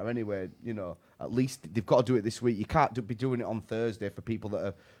doesn't matter anyway. You know, at least they've got to do it this week. You can't be doing it on Thursday for people that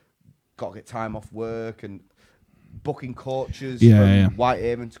have got to get time off work and booking coaches from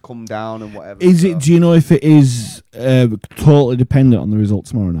Whitehaven to come down and whatever. Is it? Do you know if it is totally dependent on the result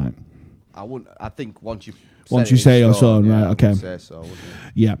tomorrow night? I wouldn't. I think once you say or so, right? Okay. Say so,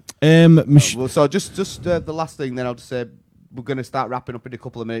 yeah. So just the last thing, then I'll just say we're going to start wrapping up in a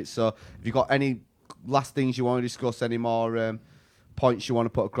couple of minutes. So if you've got any last things you want to discuss, any more points you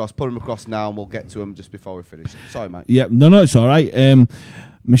want to put them across now, and we'll get to them just before we finish. Sorry, mate. Yeah. No, it's all right.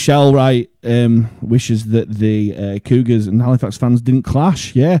 Michelle Wright wishes that the Cougars and Halifax fans didn't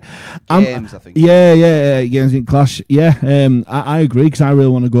clash. Yeah, games, I think. Yeah, games didn't clash. Yeah, I agree, because I really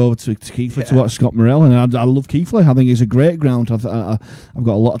want to go over to Keighley to watch Scott Morrell, and I love Keighley. I think it's a great ground. I've got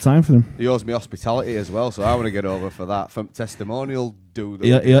a lot of time for them. He owes me hospitality as well, so I want to get over for that. From testimonial, dude.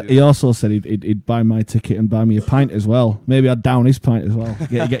 He also said he'd buy my ticket and buy me a pint as well. Maybe I'd down his pint as well.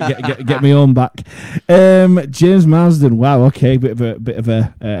 Get me own back. James Marsden. Wow. Okay, bit of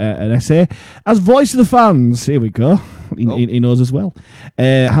an essay as voice of the fans. Here we go. He knows as well.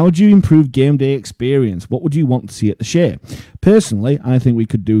 How would you improve game day experience? What would you want to see at the Shea? Personally, I think we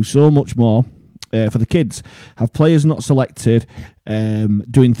could do so much more for the kids. Have players not selected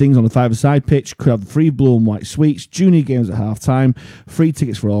doing things on the five-a-side pitch. Could have free blue and white sweets, junior games at half-time, free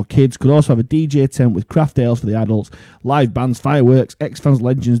tickets for all kids. Could also have a DJ tent with craft ales for the adults, live bands, fireworks, ex-fans,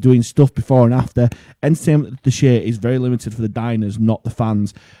 legends doing stuff before and after. Entertainment at the Shea is very limited for the diners, not the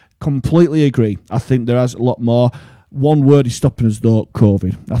fans. Completely agree. I think there is a lot more. one word is stopping us though: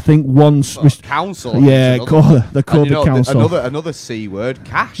 COVID. I think once, council. yeah, is another. the COVID council. Another C word,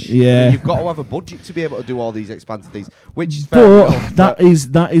 cash. Yeah. You've got to have a budget to be able to do all these expansive things, which is fair enough,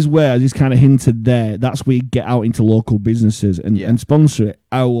 that is where I just kind of hinted there. That's where you get out into local businesses and sponsor it.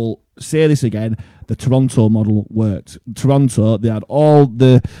 I will say this again: the Toronto model worked. Toronto, they had all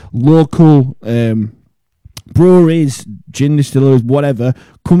the local breweries, gin distilleries, whatever,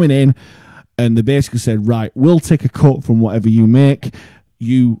 coming in, and they basically said, right, we'll take a cut from whatever you make.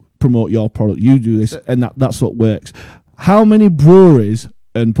 You promote your product. You do this, and that's what works. How many breweries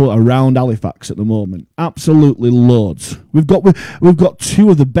and put around Halifax at the moment? Absolutely loads. We've got two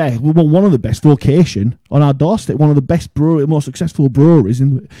of the best. Well, one of the best, Vocation, on our doorstep. One of the best most successful breweries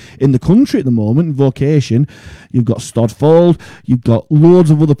in the country at the moment. Vocation. You've got Stodfold. You've got loads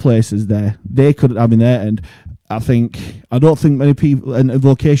of other places there. They could have been there, and I don't think many people in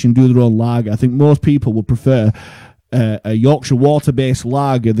Vocation do their own lager. I think most people would prefer a Yorkshire water-based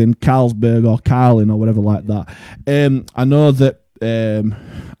lager than Carlsberg or Carlin or whatever like that. I know that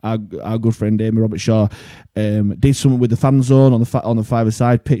our good friend Amy Robert Shaw did something with the fan zone on the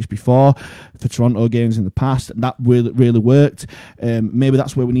five-a-side pitch before for Toronto games in the past, and that really worked. Maybe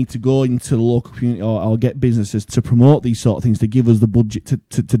that's where we need to go into the local community or get businesses to promote these sort of things, to give us the budget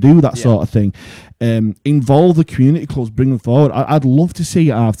to do that sort of thing. Involve the community clubs, bring them forward. I'd love to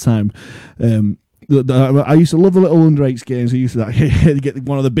see at half-time. I used to love the little under 8s games. I used to get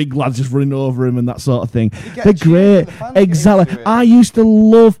one of the big lads just running over him and that sort of thing. They're great. Exactly. I used to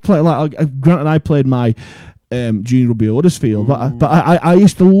love playing. Granted, I played my junior rugby at Huddersfield, but I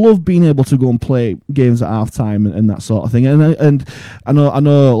used to love being able to go and play games at half time and that sort of thing. And I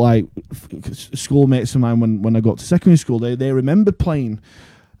know like schoolmates of mine when I got to secondary school, they remembered playing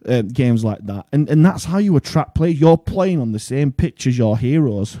games like that, and that's how you attract players. You're playing on the same pitch as your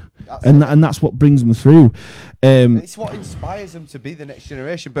heroes, and that's what brings them through. It's what inspires them to be the next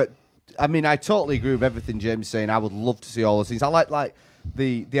generation. But I mean, I totally agree with everything James is saying. I would love to see all those things. I like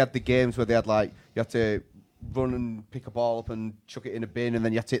they had the games where they had like you had to run and pick a ball up and chuck it in a bin, and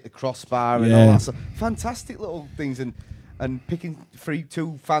then you had to hit the crossbar and all that stuff. Fantastic little things, and picking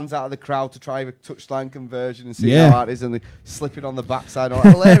 2 fans out of the crowd to try a touchline conversion and see how hard it is, and they slipping on the backside. All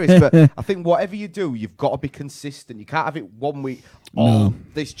hilarious. But I think whatever you do, you've got to be consistent. You can't have it one week,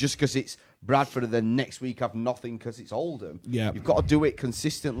 this just because it's Bradford, and then next week have nothing because it's Oldham. Yeah. You've got to do it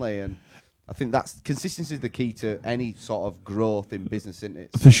consistently, and I think consistency is the key to any sort of growth in business, isn't it?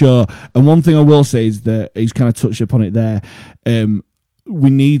 For sure. And one thing I will say is that he's kind of touched upon it there.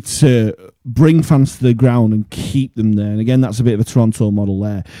 We need to bring fans to the ground and keep them there. And again, that's a bit of a Toronto model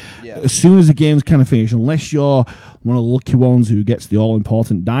there. Yeah. As soon as the game's kind of finished, unless you're one of the lucky ones who gets the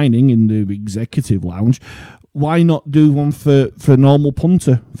all-important dining in the executive lounge, why not do one for a normal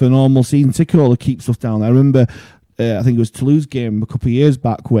punter, for a normal season ticket holder, keep stuff down there? I remember, I think it was Toulouse game a couple of years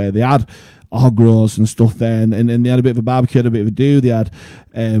back where they had Ogros and stuff there, and they had a bit of a barbecue, had a bit of a do. They had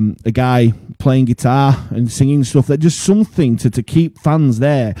a guy playing guitar and singing stuff. That just something to keep fans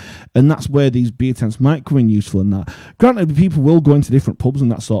there, and that's where these beer tents might come in useful. And that, granted, people will go into different pubs and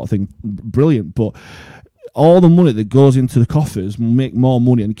that sort of thing. Brilliant, but all the money that goes into the coffers will make more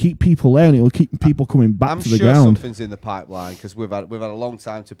money and keep people there, and it will keep people coming back to the ground. I'm sure something's in the pipeline because we've had a long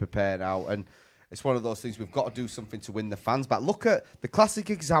time to prepare now, and it's one of those things we've got to do something to win the fans back. Look at the classic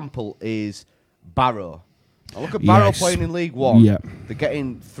example is Barrow. Now look at Barrow playing in League One. Yeah. They're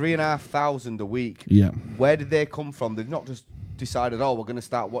getting 3,500 a week. Yeah. Where did they come from? They've not just decided, we're going to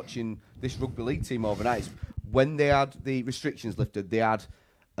start watching this rugby league team overnight. When they had the restrictions lifted, they had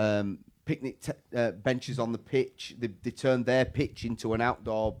picnic benches on the pitch. They turned their pitch into an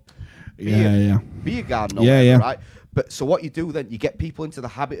outdoor beer garden or whatever, right? But so what you do then, you get people into the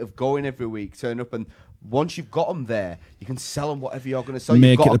habit of going every week, turn up, and once you've got them there, you can sell them whatever you're going to sell.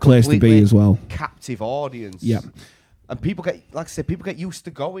 Make it a place to be as well. Captive audience. Yeah. And people get, like I said, people get used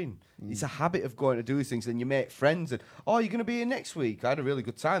to going. It's a habit of going to do these things, and you make friends. And you're going to be here next week. I had a really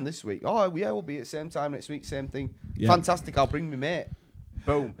good time this week. Oh yeah, we'll be at the same time next week. Same thing. Yeah. Fantastic. I'll bring my mate.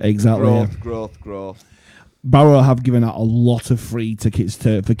 Boom. Exactly. Growth. Barrow have given out a lot of free tickets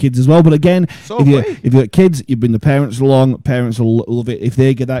for kids as well. But again, if you've got kids, you bring the parents along. Parents will love it. If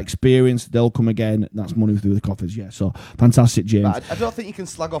they get that experience, they'll come again. That's money through the coffers. Yeah, so fantastic, James. But I don't think you can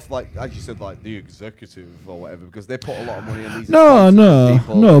slag off, like as you said, like the executive or whatever, because they put a lot of money in these.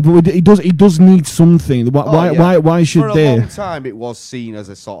 No. But he does need something. Why should they? For a long time, it was seen as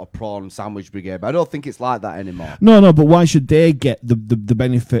a sort of prawn sandwich brigade, but I don't think it's like that anymore. No. But why should they get the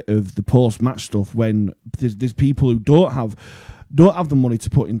benefit of the post-match stuff when there's people who don't have the money to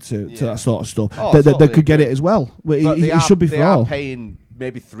put into that sort of stuff that could get it as well. It should be for all. They are paying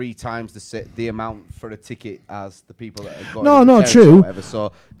maybe 3 times the amount for a ticket as the people that are going. No, to the no, terrace or true. whatever.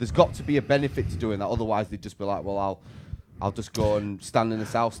 So there's got to be a benefit to doing that. Otherwise, they'd just be like, well, I'll just go and stand in the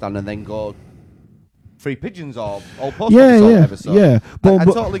south stand and then go free pigeons or post office or whatever. So yeah. I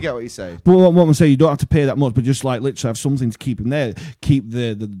totally get what you're saying. But what I'm saying, you don't have to pay that much, but just like literally have something to keep in there. Keep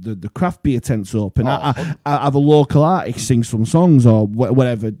the craft beer tents open. I have a local artist sing some songs or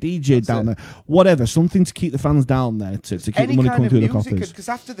whatever, DJ down there, whatever, something to keep the fans down there to keep the money coming through the coffers. Because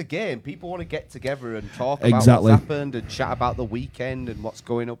after the game, people want to get together and talk Exactly. about what's happened and chat about the weekend and what's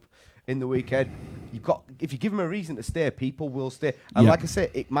going up in the weekend. If you give them a reason to stay, people will stay. And like I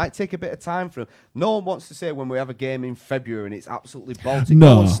said, it might take a bit of time for them. No one wants to say when we have a game in February and it's absolutely Baltic.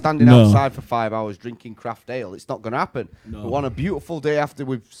 No one's standing outside for 5 hours drinking craft ale. It's not going to happen. No. But on a beautiful day after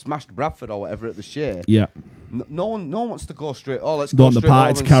we've smashed Bradford or whatever at the Shea, no one wants to go straight. Oh, let's go want straight the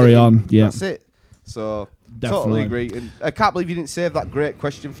party to carry on. Yeah, that's it. So Definitely. totally agree. And I can't believe you didn't save that great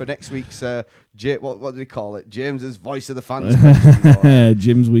question for next week's. What do they call it? James's voice of the fans question.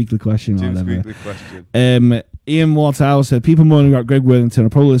 Jim's weekly question. Jim's weekly question. Ian Waterhouse said, people moaning about Greg Worthington are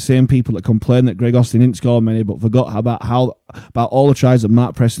probably the same people that complain that Greg Austin didn't score many, but forgot about all the tries that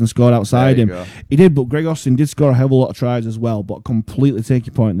Mark Preston scored outside him. Go. He did, but Greg Austin did score a hell of a lot of tries as well, but completely take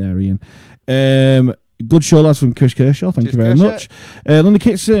your point there, Ian. Good show, lads, from Chris Kershaw. Thank you very much. Linda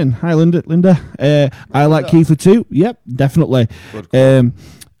Kitson. Hi, Linda. I like Keithley too. Yep, definitely.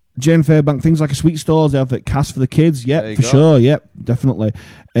 Jane Fairbank, things like a sweet stores, they have that cast for the kids. Yep, for sure. Yep, definitely.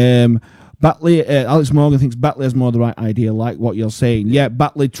 Batley, Alex Morgan thinks Batley has more the right idea, like what you're saying. Yeah,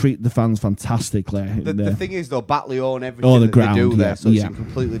 Batley treat the fans fantastically. The thing is, though, Batley own everything the that ground, they do there, so it's a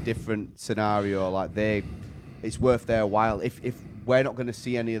completely different scenario. Like it's worth their while. If we're not going to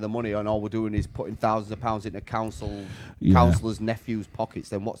see any of the money and all we're doing is putting thousands of pounds into councillors' nephews' pockets,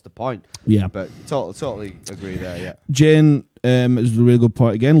 then what's the point? Yeah. But totally agree there, yeah. Jane is a really good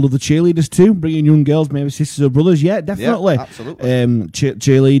point again. Love the cheerleaders too, bringing young girls, maybe sisters or brothers. Yeah, definitely. Yeah, absolutely.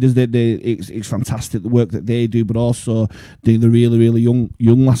 Cheerleaders, it's fantastic the work that they do, but also the really, really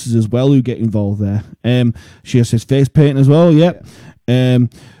young lasses as well who get involved there. She says face painting as well, yeah.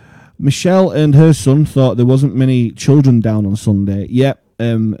 Michelle and her son thought there wasn't many children down on Sunday. Yep,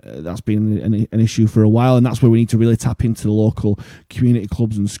 that's been an issue for a while, and that's where we need to really tap into the local community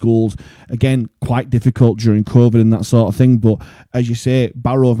clubs and schools. Again, quite difficult during COVID and that sort of thing, but as you say,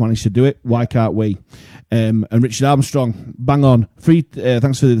 Barrow have managed to do it. Why can't we? And Richard Armstrong, bang on. Free.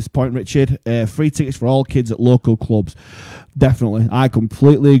 Thanks for this point, Richard. Free tickets for all kids at local clubs. Definitely, I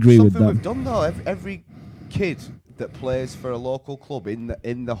completely agree with that. Something we've done though. Every kid that plays for a local club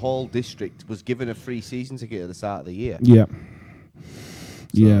in the whole district was given a free season ticket at the start of the year. Yeah.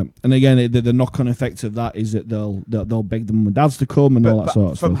 Yeah, and again, the knock-on effect of that is that they'll beg the mum and dads to come and all that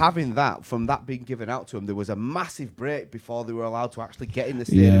sort of stuff. From that being given out to them, there was a massive break before they were allowed to actually get in the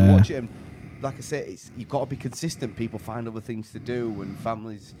stadium and watch it. And like I say, you've got to be consistent. People find other things to do, and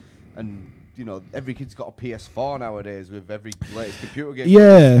families, and every kid's got a PS4 nowadays with every latest computer game.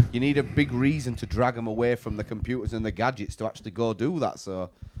 Yeah, you need a big reason to drag them away from the computers and the gadgets to actually go do that.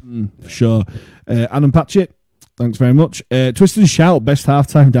 So, for sure. Adam Patchett. Thanks very much. Twist and Shout, best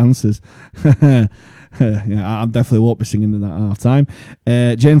halftime dancers. Yeah, I definitely won't be singing in that halftime.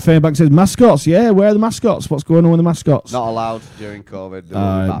 Jane Fairbank says, mascots. Yeah, where are the mascots? What's going on with the mascots? Not allowed during COVID.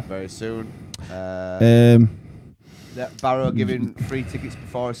 They'll be back very soon. Barrow giving free tickets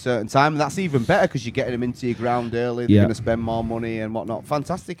before a certain time, and that's even better because you're getting them into your ground early. They're going to spend more money and whatnot.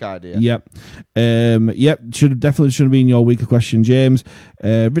 Fantastic idea. Yep. Should have been your weekly question, James.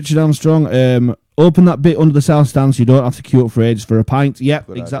 Richard Armstrong. Open that bit under the south stand so you don't have to queue up for ages for a pint. Yep,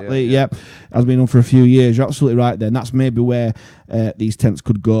 good exactly. Idea, Yep, has been on for a few years. You're absolutely right there. And that's maybe where these tents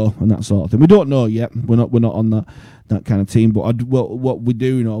could go and that sort of thing. We don't know yet. We're not on that kind of team. But what we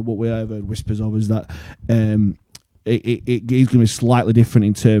do know, what we have heard whispers of, is that it is going to be slightly different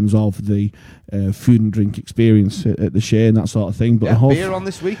in terms of the food and drink experience at the Shea and that sort of thing. But beer on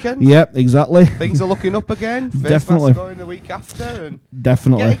this weekend. Yep, exactly. Things are looking up again. Definitely going the week after. And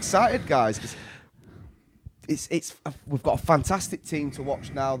definitely get excited, guys. 'Cause we've got a fantastic team to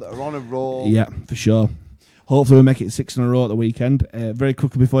watch now that are on a roll. Yeah, for sure. Hopefully we make it 6 in a row at the weekend. Very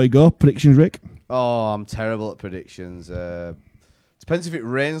quickly before you go, predictions, Rick? Oh, I'm terrible at predictions. Depends if it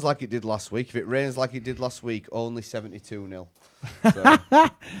rains like it did last week. If it rains like it did last week, only 72-0.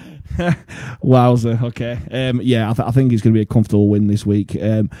 Wowzer, okay. I think it's going to be a comfortable win this week.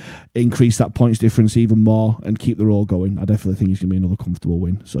 Increase that points difference even more and keep the roll going. I definitely think it's going to be another comfortable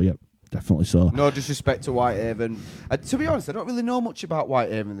win. So, yeah. Definitely so. No disrespect to Whitehaven. To be honest, I don't really know much about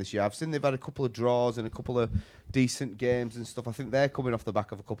Whitehaven this year. I've seen they've had a couple of draws and a couple of decent games and stuff. I think they're coming off the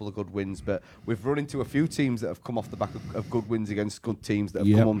back of a couple of good wins, but we've run into a few teams that have come off the back of good wins against good teams that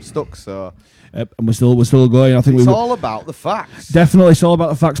have come unstuck. So and we're still going. I think it's all about the facts. Definitely, it's all about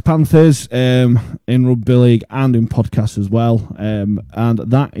the facts. Panthers in rugby league and in podcasts as well. And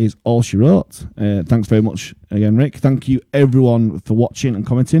that is all she wrote. Thanks very much again, Rick. Thank you everyone for watching and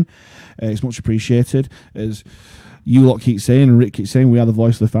commenting. It's much appreciated. As you lot keep saying and Rick keeps saying, we are the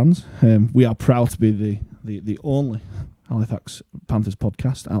voice of the fans. We are proud to be the only Halifax Panthers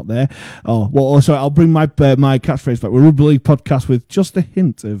podcast out there. Sorry, I'll bring my catchphrase back. We're a rugby league podcast with just a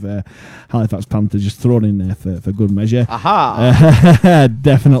hint of Halifax Panthers just thrown in there for good measure. Aha!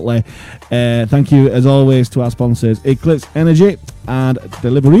 Definitely. Thank you as always to our sponsors, Eclipse Energy and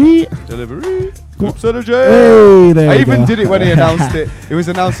Delivery. Eclipse Energy. Hey, there I we even go. did it when he announced it. He was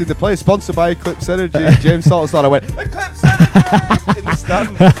announcing the play sponsored by Eclipse Energy. James Saltonstall. I went, Eclipse Energy in the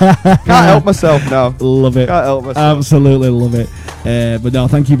stand. Can't help myself now. Love it. Can't help myself. Absolutely love it. But no,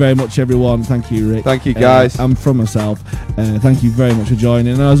 thank you very much, everyone. Thank you, Rick. Thank you, guys. And from myself, thank you very much for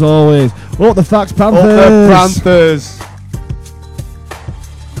joining. And as always, up the Facts Panthers. Up the Panthers.